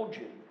I've told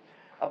you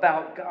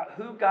about God,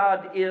 who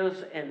God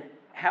is and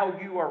how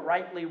you are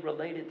rightly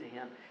related to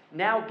him,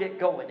 now get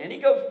going. And he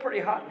goes pretty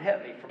hot and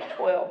heavy from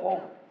 12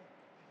 on.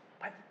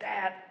 But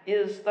that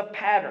is the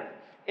pattern.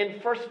 In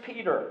 1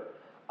 Peter,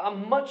 a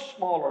much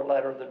smaller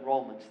letter than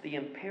Romans, the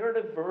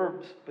imperative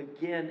verbs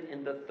begin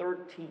in the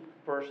 13th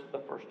verse of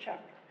the first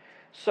chapter.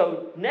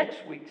 So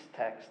next week's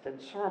text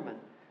and sermon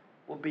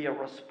will be a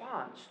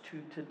response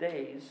to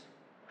today's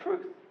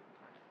truth.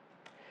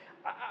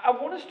 I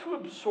want us to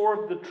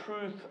absorb the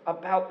truth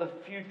about the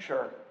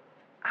future,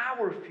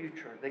 our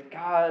future, that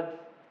God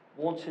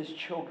wants his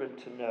children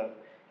to know.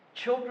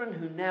 Children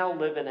who now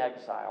live in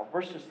exile.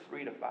 Verses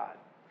 3 to 5.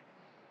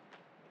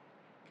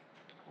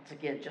 Once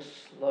again, just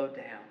slow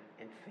down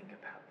and think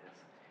about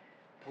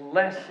this.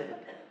 Blessed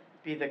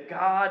be the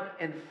God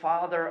and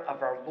Father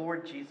of our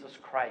Lord Jesus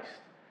Christ.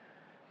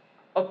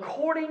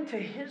 According to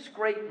his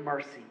great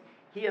mercy,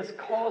 he has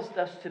caused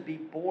us to be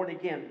born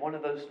again. One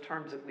of those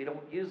terms that we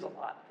don't use a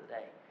lot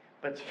today,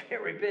 but it's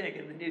very big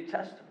in the New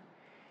Testament.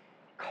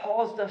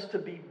 Caused us to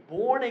be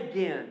born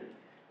again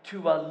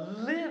to a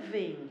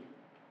living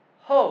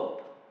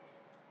hope.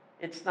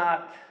 It's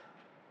not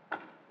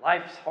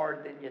life's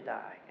hard, then you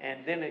die,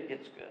 and then it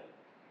gets good.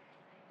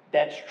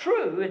 That's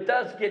true, it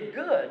does get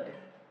good,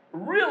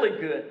 really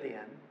good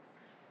then.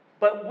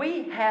 But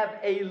we have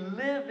a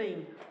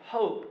living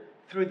hope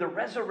through the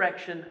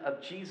resurrection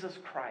of Jesus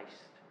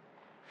Christ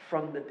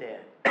from the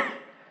dead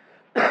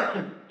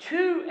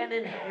to an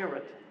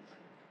inheritance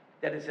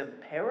that is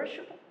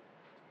imperishable.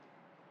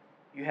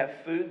 You have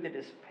food that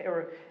is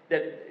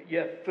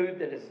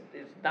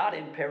not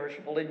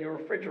imperishable in your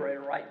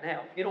refrigerator right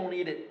now. If you don't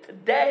eat it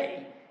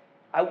today,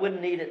 I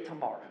wouldn't eat it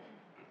tomorrow.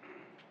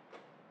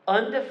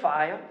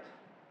 Undefiled.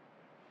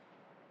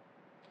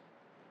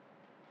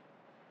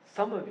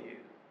 Some of you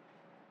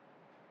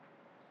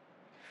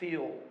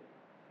feel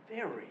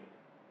very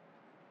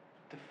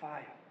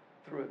defiled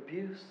through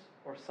abuse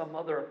or some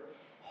other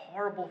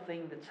horrible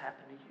thing that's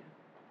happened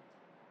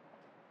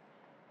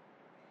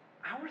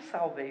to you. Our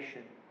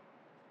salvation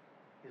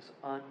is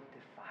undefiled.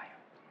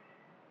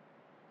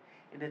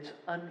 And it's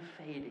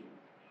unfading.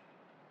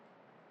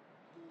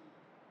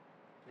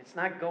 It's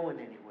not going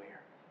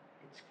anywhere.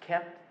 It's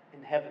kept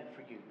in heaven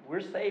for you.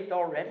 We're saved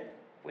already.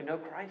 We know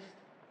Christ.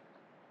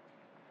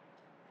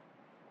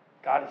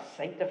 God is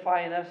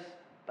sanctifying us,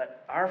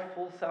 but our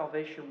full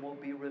salvation will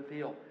be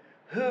revealed.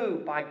 Who,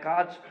 by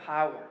God's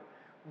power,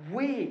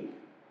 we,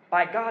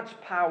 by God's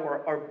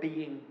power, are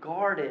being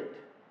guarded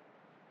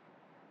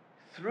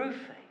through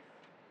faith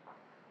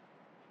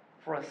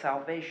for a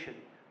salvation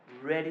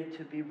ready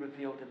to be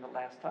revealed in the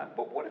last time.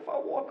 But what if I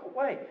walk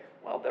away?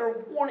 Well, there are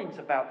warnings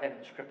about that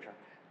in Scripture.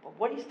 But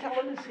what he's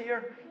telling us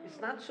here is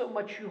not so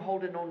much you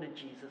holding on to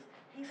Jesus.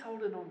 He's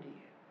holding on to you.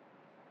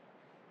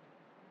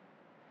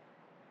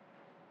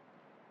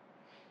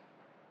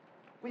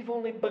 We've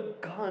only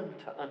begun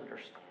to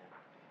understand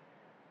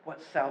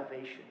what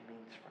salvation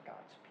means for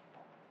God's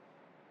people.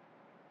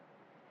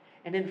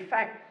 And in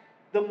fact,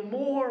 the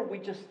more we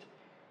just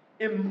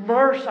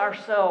immerse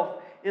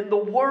ourselves in the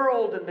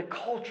world and the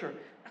culture.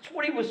 That's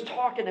what he was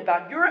talking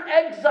about. You're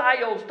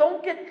exiles.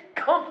 Don't get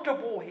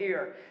comfortable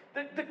here.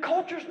 The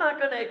culture's not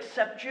going to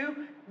accept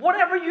you.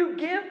 Whatever you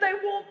give, they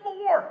want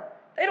more.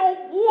 They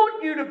don't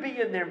want you to be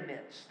in their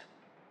midst.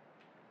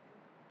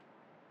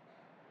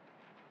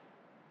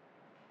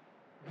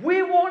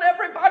 We want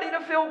everybody to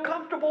feel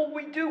comfortable.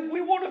 We do.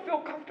 We want to feel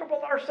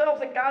comfortable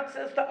ourselves. And God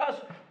says to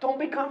us, don't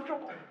be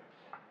comfortable.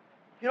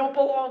 You don't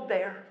belong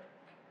there.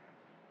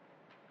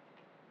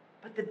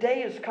 But the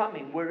day is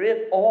coming where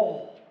it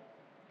all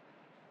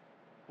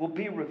will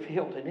be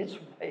revealed, and it's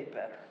way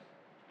better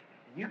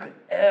than you could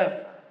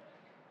ever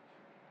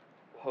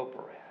hope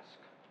or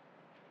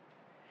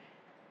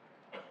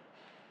ask.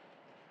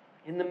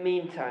 In the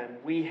meantime,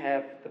 we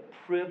have the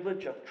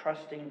privilege of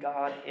trusting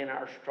God in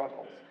our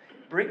struggles,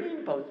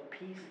 bringing both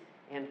peace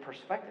and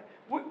perspective.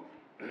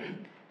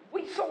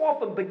 We so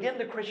often begin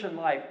the Christian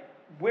life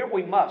where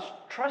we must,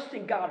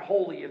 trusting God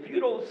wholly. If you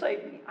don't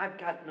save me, I've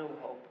got no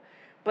hope.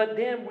 But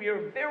then we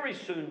are very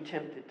soon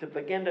tempted to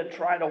begin to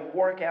try to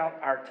work out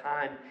our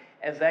time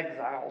as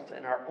exiles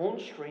in our own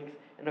strength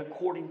and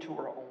according to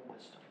our own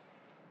wisdom.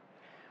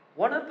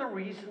 One of the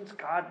reasons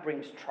God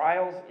brings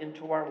trials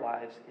into our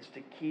lives is to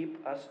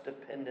keep us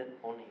dependent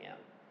on Him.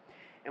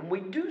 And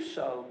we do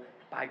so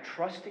by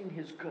trusting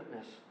His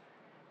goodness,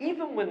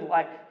 even when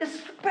life,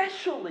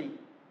 especially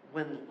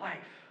when life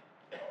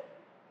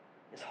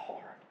is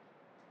hard.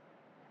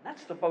 And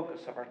that's the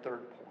focus of our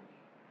third point.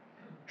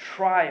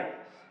 Trials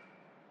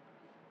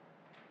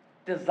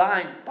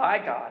designed by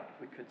God,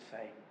 we could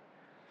say,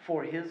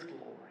 for His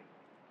glory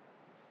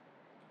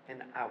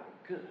and our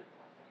good.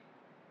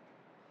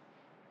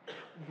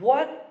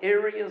 What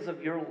areas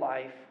of your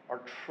life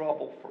are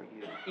trouble for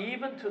you,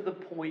 even to the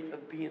point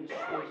of being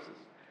sources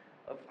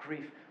of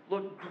grief?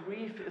 Look,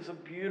 grief is a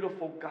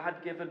beautiful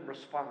God-given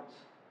response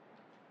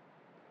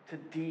to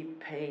deep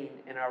pain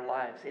in our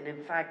lives. And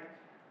in fact,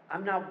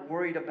 I'm not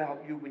worried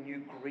about you when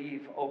you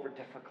grieve over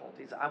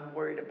difficulties. I'm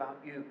worried about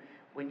you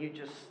when you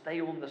just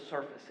stay on the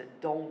surface and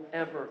don't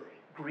ever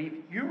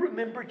grieve. You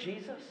remember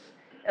Jesus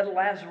at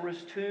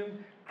Lazarus'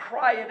 tomb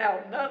crying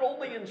out not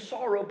only in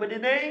sorrow but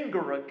in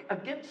anger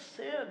against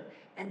sin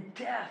and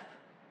death.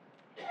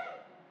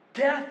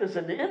 Death is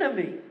an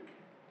enemy.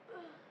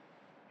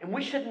 And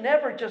we should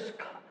never just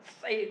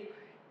say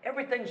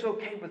everything's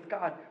okay with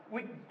God.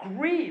 We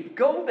grieve,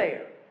 go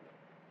there.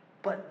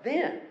 But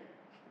then,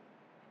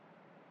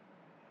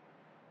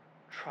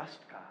 trust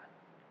God.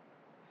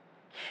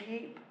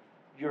 Keep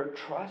your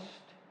trust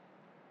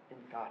in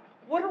God.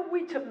 What are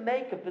we to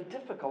make of the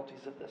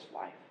difficulties of this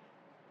life?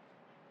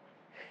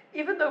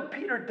 Even though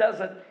Peter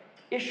doesn't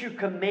issue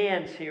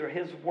commands here,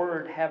 his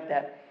word have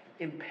that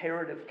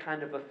imperative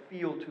kind of a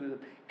feel to them,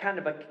 kind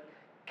of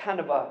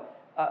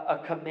a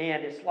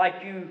command. It's like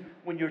you,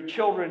 when your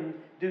children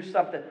do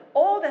something,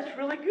 oh, that's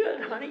really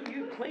good, honey.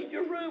 You clean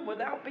your room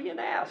without being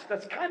asked.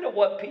 That's kind of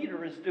what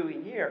Peter is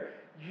doing here.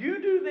 You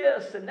do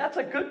this, and that's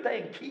a good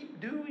thing. Keep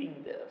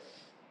doing this.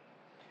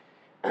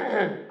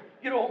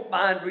 You don't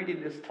mind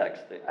reading this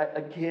text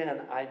again,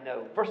 I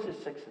know. Verses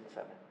 6 and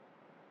 7.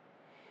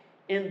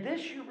 In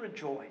this you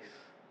rejoice,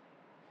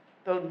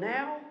 though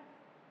now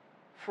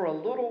for a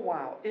little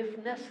while, if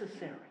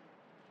necessary.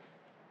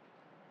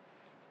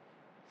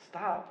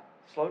 Stop.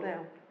 Slow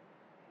down.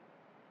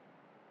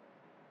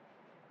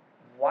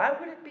 Why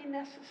would it be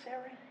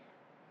necessary?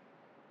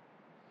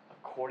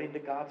 According to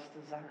God's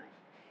design.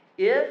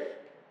 If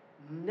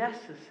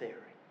necessary,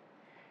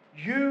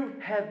 you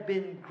have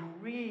been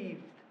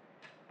grieved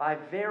by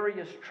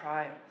various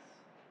trials,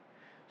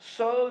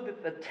 so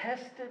that the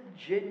tested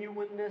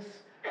genuineness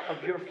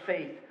of your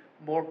faith,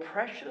 more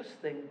precious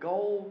than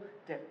gold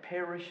that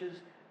perishes,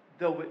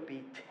 though it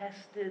be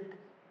tested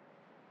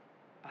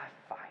by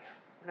fire.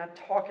 We're not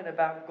talking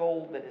about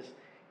gold that has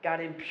got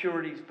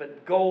impurities,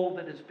 but gold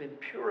that has been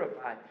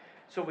purified.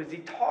 So is he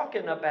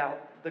talking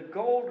about the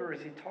gold, or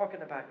is he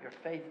talking about your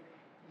faith?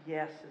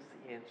 Yes is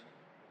the answer.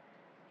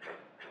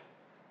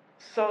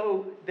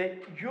 So that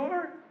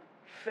your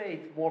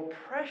faith, more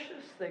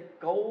precious than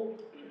gold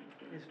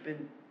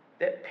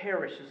that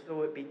perishes,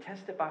 though it be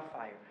tested by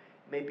fire,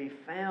 may be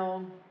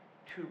found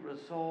to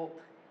result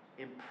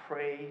in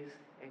praise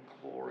and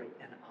glory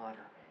and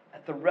honor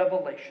at the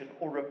revelation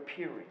or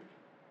appearing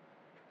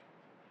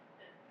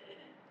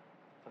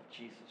of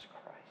Jesus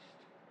Christ.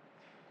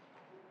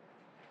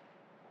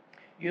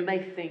 You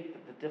may think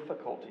that the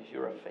difficulties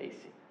you're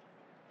facing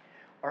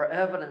are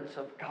evidence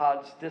of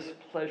God's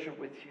displeasure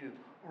with you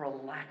or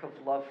a lack of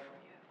love for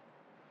you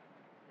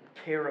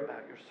and care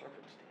about your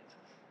circumstances.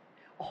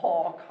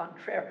 Au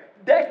contraire,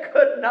 that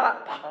could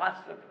not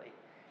possibly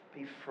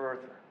be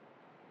further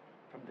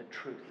from the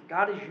truth.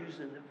 God is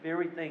using the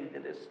very thing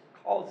that is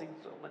causing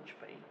so much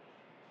pain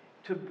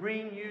to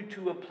bring you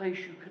to a place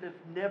you could have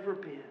never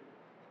been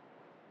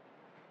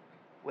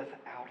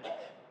without it.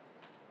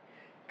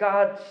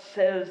 God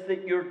says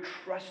that your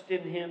trust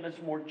in Him is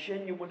more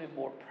genuine and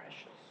more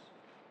precious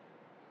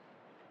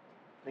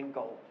than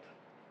gold.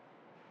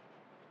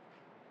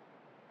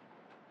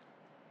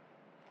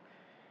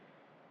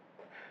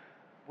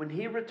 when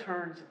he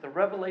returns at the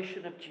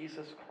revelation of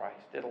Jesus Christ,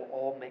 it'll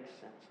all make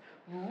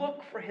sense.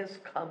 Look for his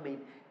coming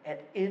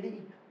at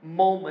any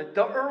moment.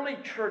 The early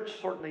church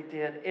certainly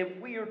did,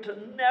 and we are to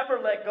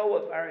never let go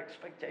of our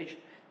expectation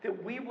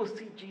that we will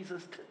see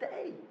Jesus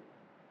today.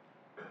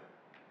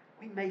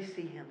 We may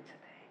see him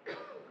today.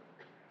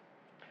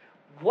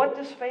 What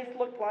does faith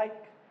look like?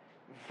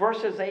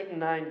 Verses 8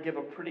 and 9 give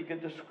a pretty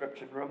good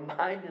description,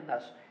 reminding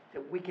us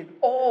that we can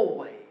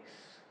always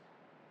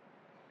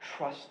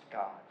trust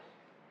God.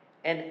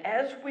 And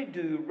as we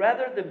do,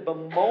 rather than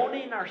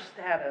bemoaning our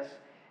status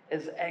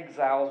as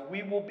exiles,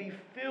 we will be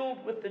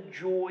filled with the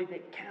joy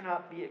that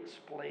cannot be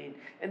explained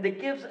and that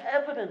gives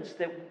evidence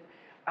that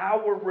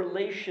our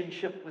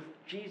relationship with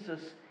Jesus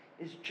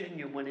is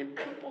genuine. And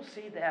people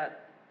see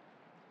that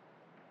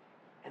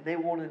and they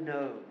want to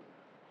know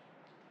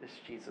this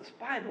Jesus.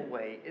 By the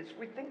way, as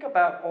we think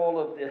about all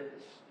of this,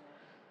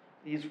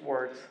 these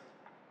words,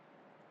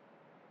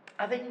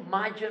 I think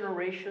my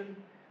generation,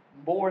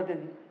 more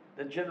than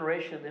the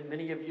generation that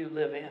many of you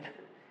live in,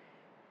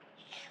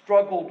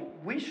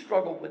 we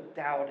struggled with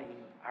doubting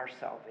our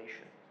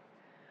salvation.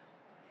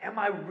 Am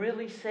I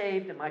really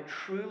saved? Am I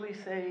truly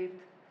saved?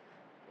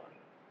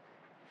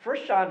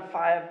 1 John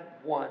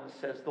 5:1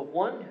 says, the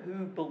one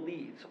who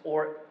believes,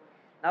 or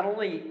not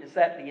only is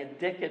that the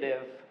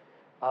indicative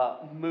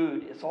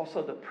mood, it's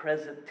also the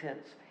present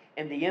tense.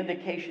 And the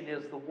indication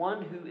is the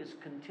one who is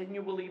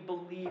continually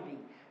believing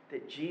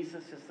that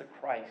Jesus is the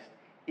Christ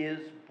is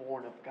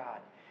born of God.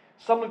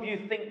 Some of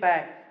you think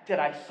back, did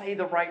I say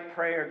the right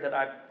prayer?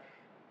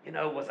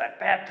 Was I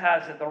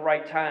baptized at the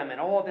right time?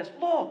 And all this.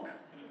 Look,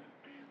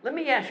 let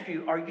me ask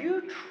you, are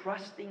you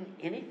trusting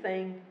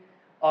anything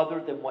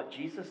other than what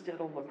Jesus did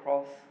on the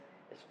cross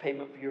as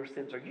payment for your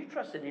sins? Are you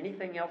trusting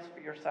anything else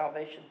for your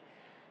salvation?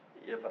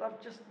 Yeah, but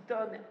I've just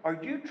done it. Are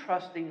you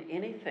trusting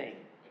anything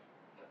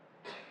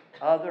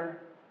other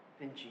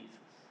than Jesus?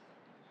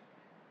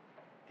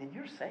 Then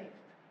you're saved.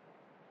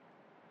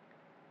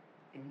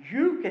 And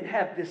you can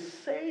have this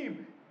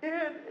same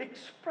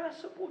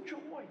inexpressible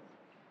joy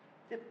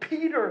that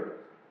Peter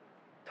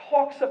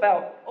talks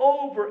about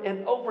over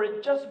and over.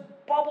 It just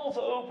bubbles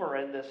over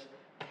in this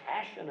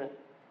passionate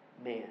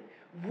man.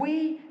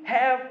 We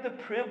have the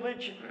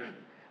privilege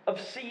of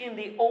seeing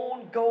the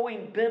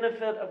ongoing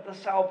benefit of the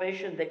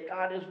salvation that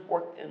God has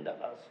worked into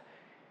us,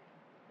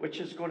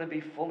 which is going to be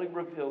fully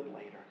revealed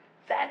later.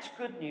 That's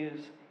good news,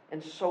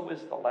 and so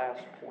is the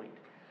last point.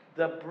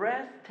 The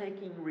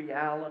breathtaking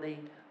reality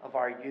of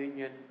our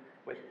union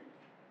with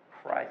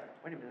Christ.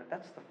 Wait a minute,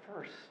 that's the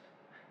first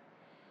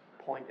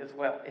point as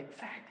well.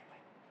 Exactly.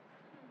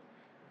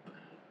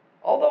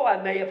 Although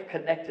I may have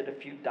connected a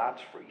few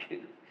dots for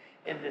you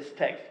in this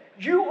text,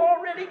 you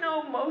already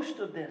know most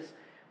of this,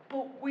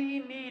 but we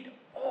need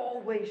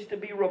always to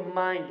be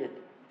reminded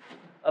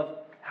of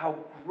how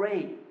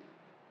great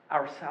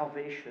our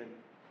salvation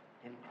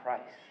in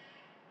Christ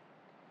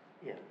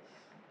is.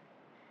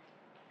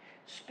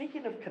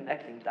 Speaking of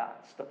connecting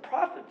dots, the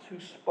prophets who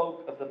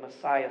spoke of the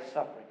Messiah's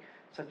suffering,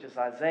 such as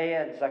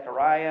Isaiah and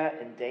Zechariah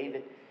and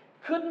David,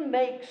 couldn't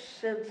make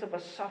sense of a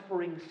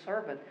suffering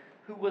servant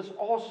who was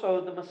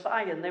also the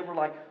Messiah. And they were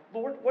like,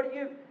 Lord,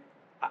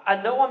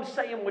 I know I'm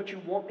saying what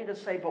you want me to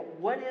say, but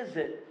what is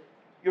it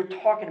you're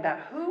talking about?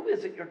 Who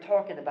is it you're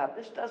talking about?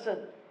 This doesn't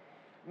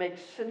make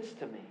sense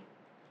to me.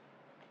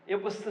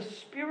 It was the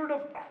Spirit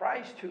of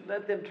Christ who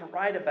led them to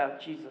write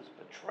about Jesus'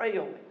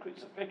 betrayal and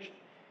crucifixion,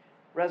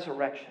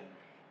 resurrection.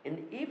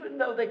 And even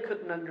though they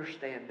couldn't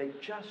understand, they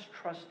just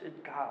trusted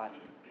God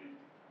in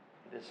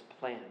this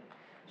plan.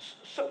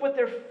 So with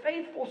their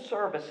faithful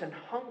service and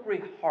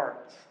hungry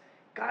hearts,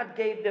 God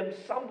gave them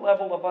some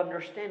level of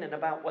understanding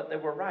about what they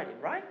were writing,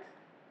 right?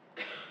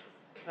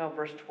 Well,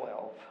 verse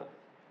 12.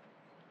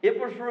 It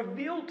was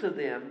revealed to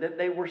them that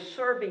they were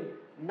serving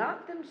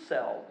not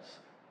themselves,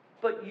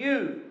 but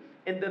you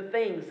in the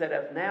things that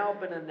have now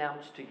been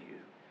announced to you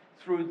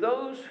through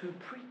those who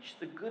preach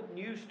the good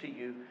news to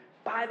you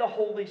by the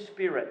Holy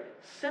Spirit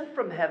sent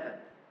from heaven,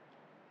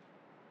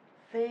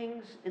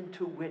 things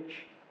into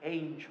which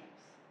angels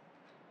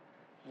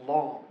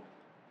long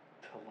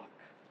to look.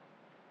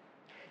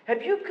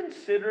 Have you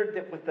considered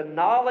that with the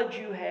knowledge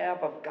you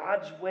have of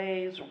God's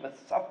ways or with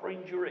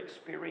sufferings you're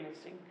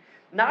experiencing,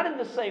 not in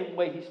the same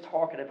way he's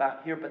talking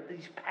about here, but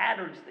these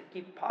patterns that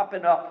keep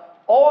popping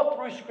up all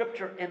through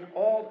Scripture and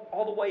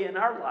all the way in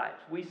our lives.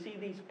 We see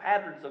these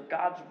patterns of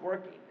God's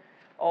working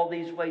all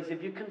these ways.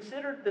 Have you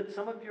considered that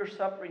some of your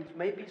sufferings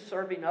may be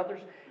serving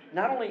others,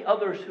 not only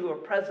others who are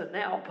present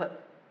now,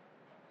 but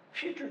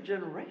future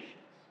generations?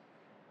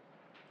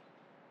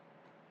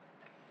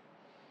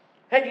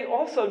 Have you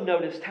also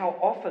noticed how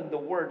often the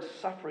words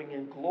suffering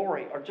and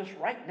glory are just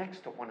right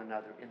next to one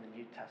another in the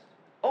New Testament?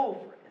 Over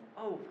and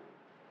over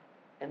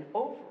and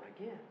over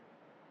again.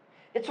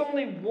 It's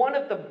only one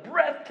of the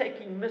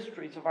breathtaking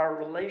mysteries of our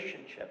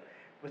relationship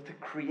with the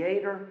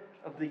Creator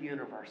of the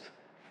universe,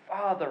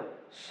 Father,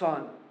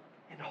 Son,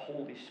 and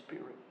Holy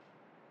Spirit.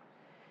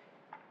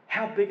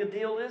 How big a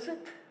deal is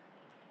it?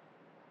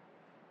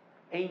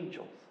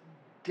 Angels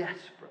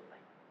desperately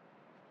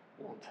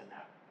want to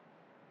know.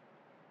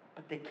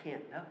 but they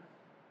can't know.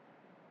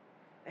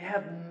 They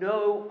have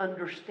no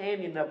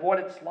understanding of what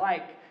it's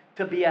like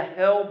to be a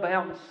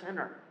hell-bound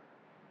sinner,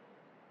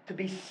 to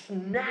be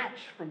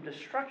snatched from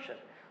destruction.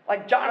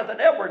 Like Jonathan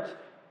Edwards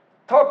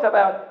talked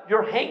about,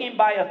 you're hanging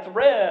by a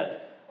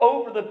thread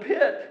over the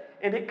pit,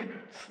 and it could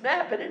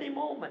snap at any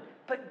moment.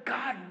 But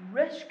God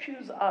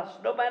rescues us,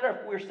 no matter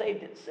if we're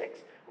saved at 6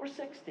 or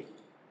 60.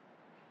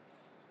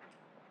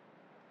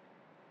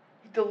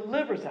 He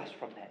delivers us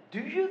from that. Do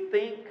you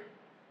think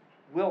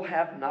we'll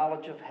have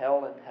knowledge of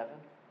hell and heaven?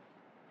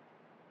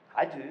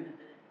 I do.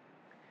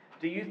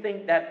 Do you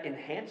think that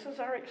enhances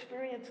our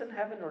experience in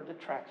heaven or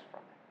detracts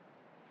from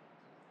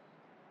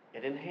it?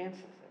 It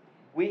enhances it.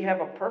 We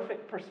have a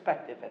perfect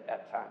perspective at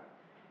that time.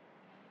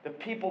 The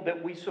people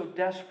that we so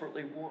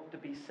desperately want to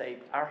be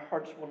saved, our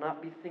hearts will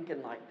not be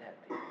thinking like that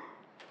then.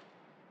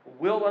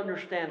 We'll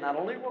understand not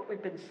only what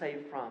we've been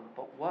saved from,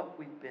 but what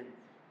we've been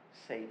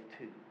saved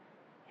to.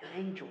 And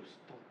angels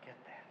don't get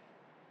that.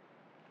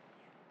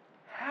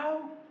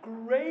 How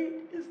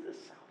great is this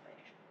salvation?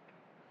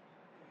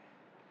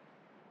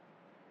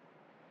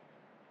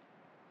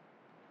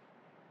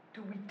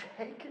 Do we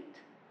take it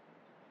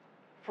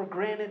for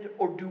granted,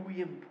 or do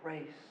we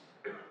embrace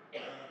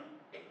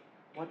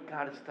what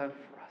God has done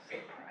for us in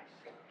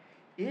Christ?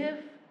 If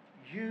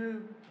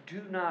you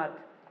do not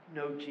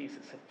know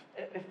Jesus,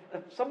 if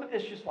some of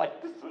this is just like,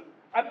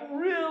 I'm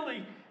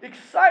really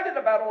excited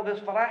about all this,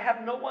 but I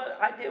have no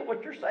idea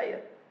what you're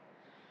saying.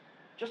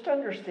 Just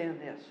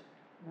understand this.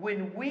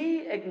 When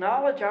we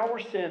acknowledge our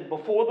sin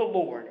before the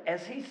Lord,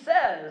 as He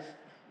says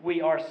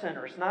we are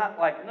sinners, not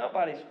like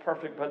nobody's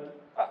perfect,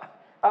 but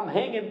I'm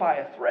hanging by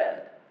a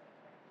thread.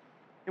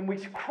 And we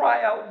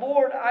cry out,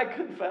 Lord, I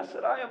confess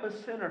that I am a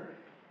sinner.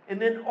 And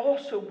then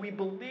also we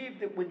believe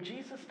that when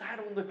Jesus died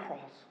on the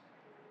cross,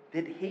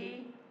 that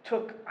He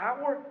took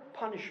our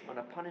punishment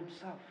upon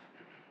Himself.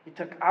 He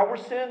took our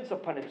sins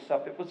upon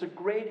Himself. It was a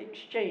great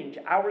exchange,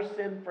 our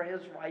sin for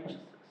His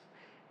righteousness.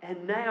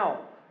 And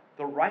now,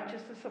 the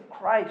righteousness of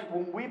Christ,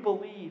 when we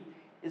believe,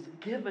 is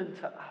given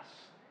to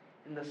us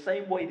in the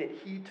same way that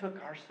He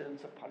took our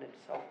sins upon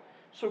Himself.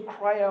 So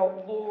cry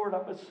out, Lord,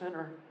 I'm a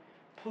sinner.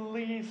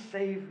 Please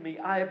save me.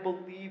 I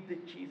believe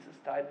that Jesus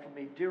died for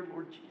me. Dear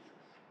Lord Jesus,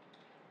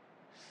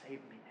 save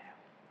me now.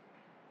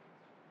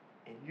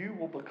 And you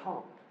will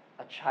become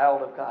a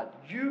child of God.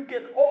 You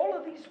get all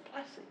of these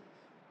blessings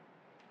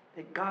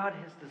that God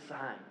has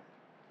designed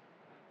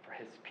for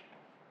His people.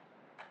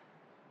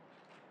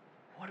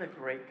 What a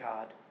great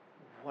God.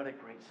 What a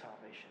great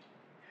salvation.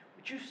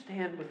 Would you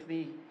stand with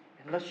me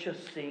and let's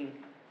just sing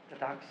the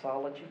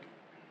doxology?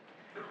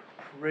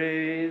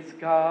 Praise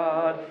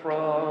God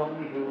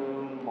from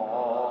whom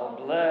all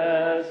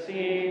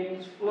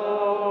blessings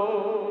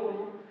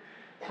flow.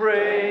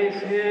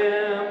 Praise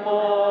Him,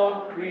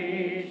 all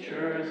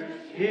creatures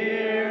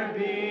here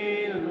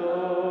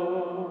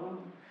below.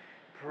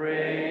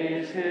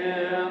 Praise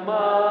Him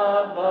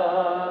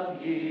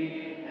above,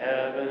 ye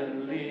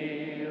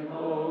heavenly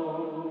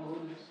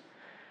hosts.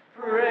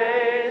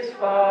 Praise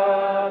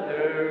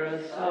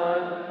Father,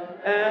 Son,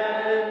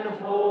 and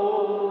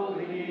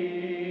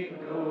Holy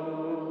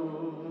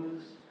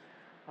Ghost.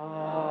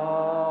 Amen.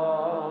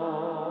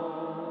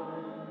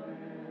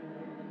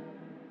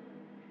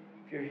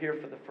 If you're here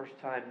for the first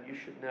time, you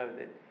should know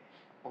that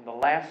on the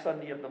last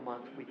Sunday of the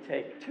month, we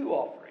take 2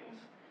 offerings.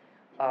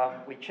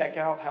 We check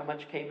out how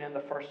much came in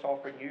the first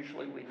offering.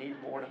 Usually we need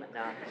more than that.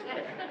 No,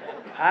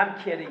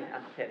 I'm kidding.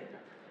 I'm kidding.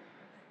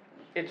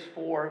 It's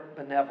for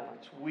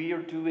benevolence. We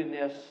are doing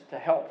this to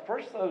help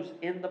first those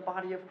in the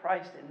body of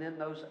Christ and then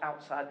those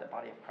outside the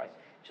body of Christ.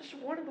 Just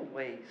one of the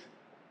ways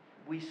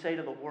we say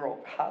to the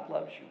world, God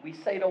loves you. We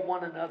say to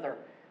one another,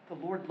 the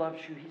Lord loves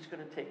you. He's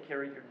going to take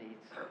care of your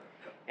needs.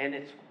 And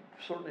it's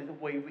certainly the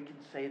way we can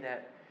say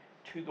that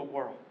to the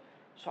world.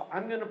 So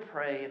I'm going to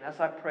pray, and as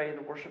I pray,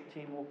 the worship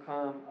team will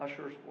come,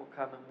 ushers will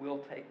come, and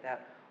we'll take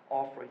that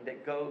offering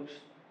that goes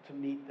to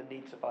meet the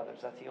needs of others.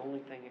 That's the only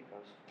thing it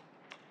goes for.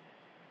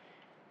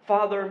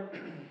 Father,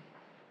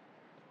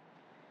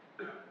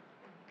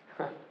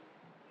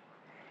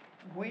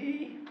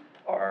 we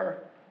are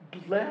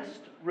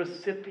blessed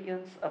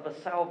recipients of a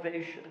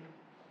salvation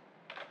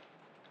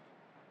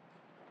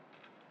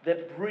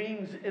that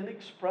brings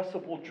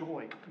inexpressible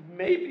joy.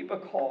 Maybe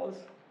because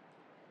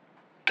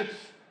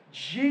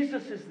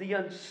Jesus is the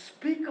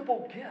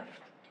unspeakable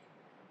gift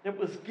that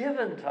was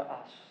given to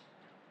us.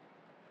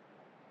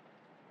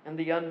 And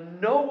the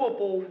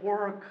unknowable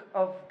work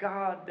of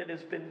God that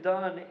has been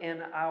done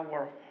in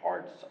our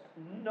hearts,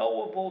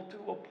 knowable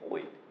to a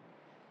point,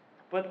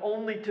 but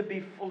only to be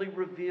fully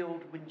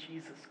revealed when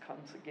Jesus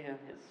comes again,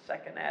 His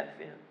second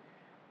advent.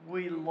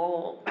 We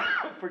long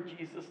for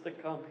Jesus to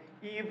come.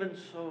 Even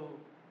so,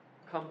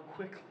 come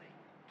quickly,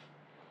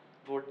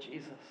 Lord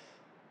Jesus.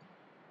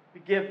 We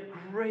give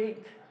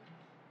great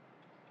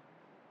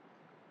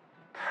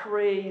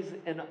praise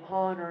and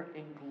honor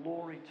and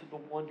glory to the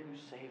one who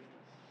saved us.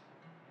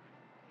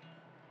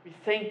 We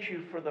thank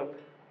you for the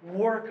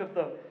work of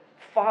the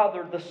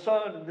Father, the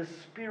Son, and the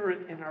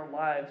Spirit in our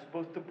lives,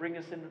 both to bring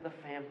us into the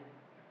family.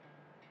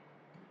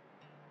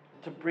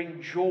 to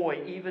bring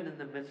joy even in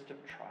the midst of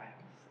trials.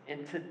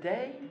 And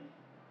today,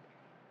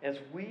 as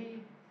we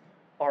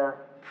are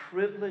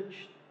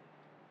privileged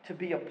to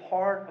be a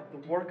part of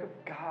the work of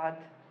God,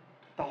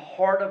 the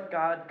heart of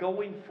God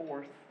going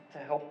forth to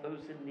help those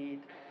in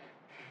need,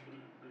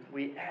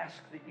 we ask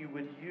that you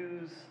would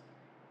use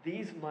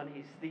these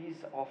monies, these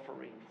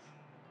offerings,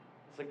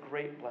 as a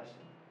great blessing.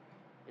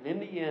 And in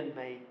the end,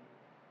 may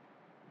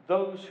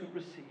those who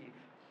receive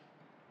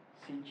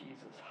see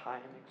Jesus high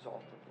and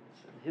exalted.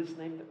 It's in His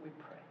name that we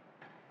pray.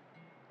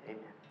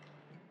 Amen.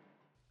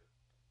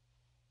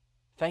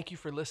 Thank you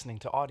for listening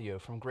to audio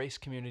from Grace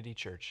Community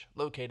Church,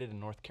 located in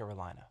North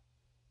Carolina.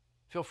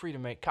 Feel free to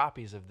make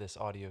copies of this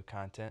audio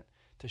content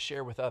to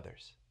share with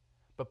others,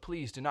 but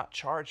please do not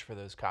charge for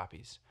those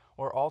copies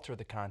or alter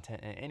the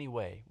content in any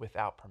way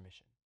without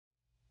permission.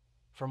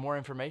 For more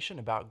information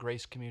about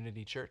Grace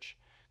Community Church,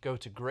 go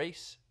to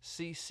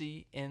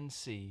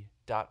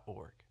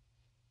graceccnc.org.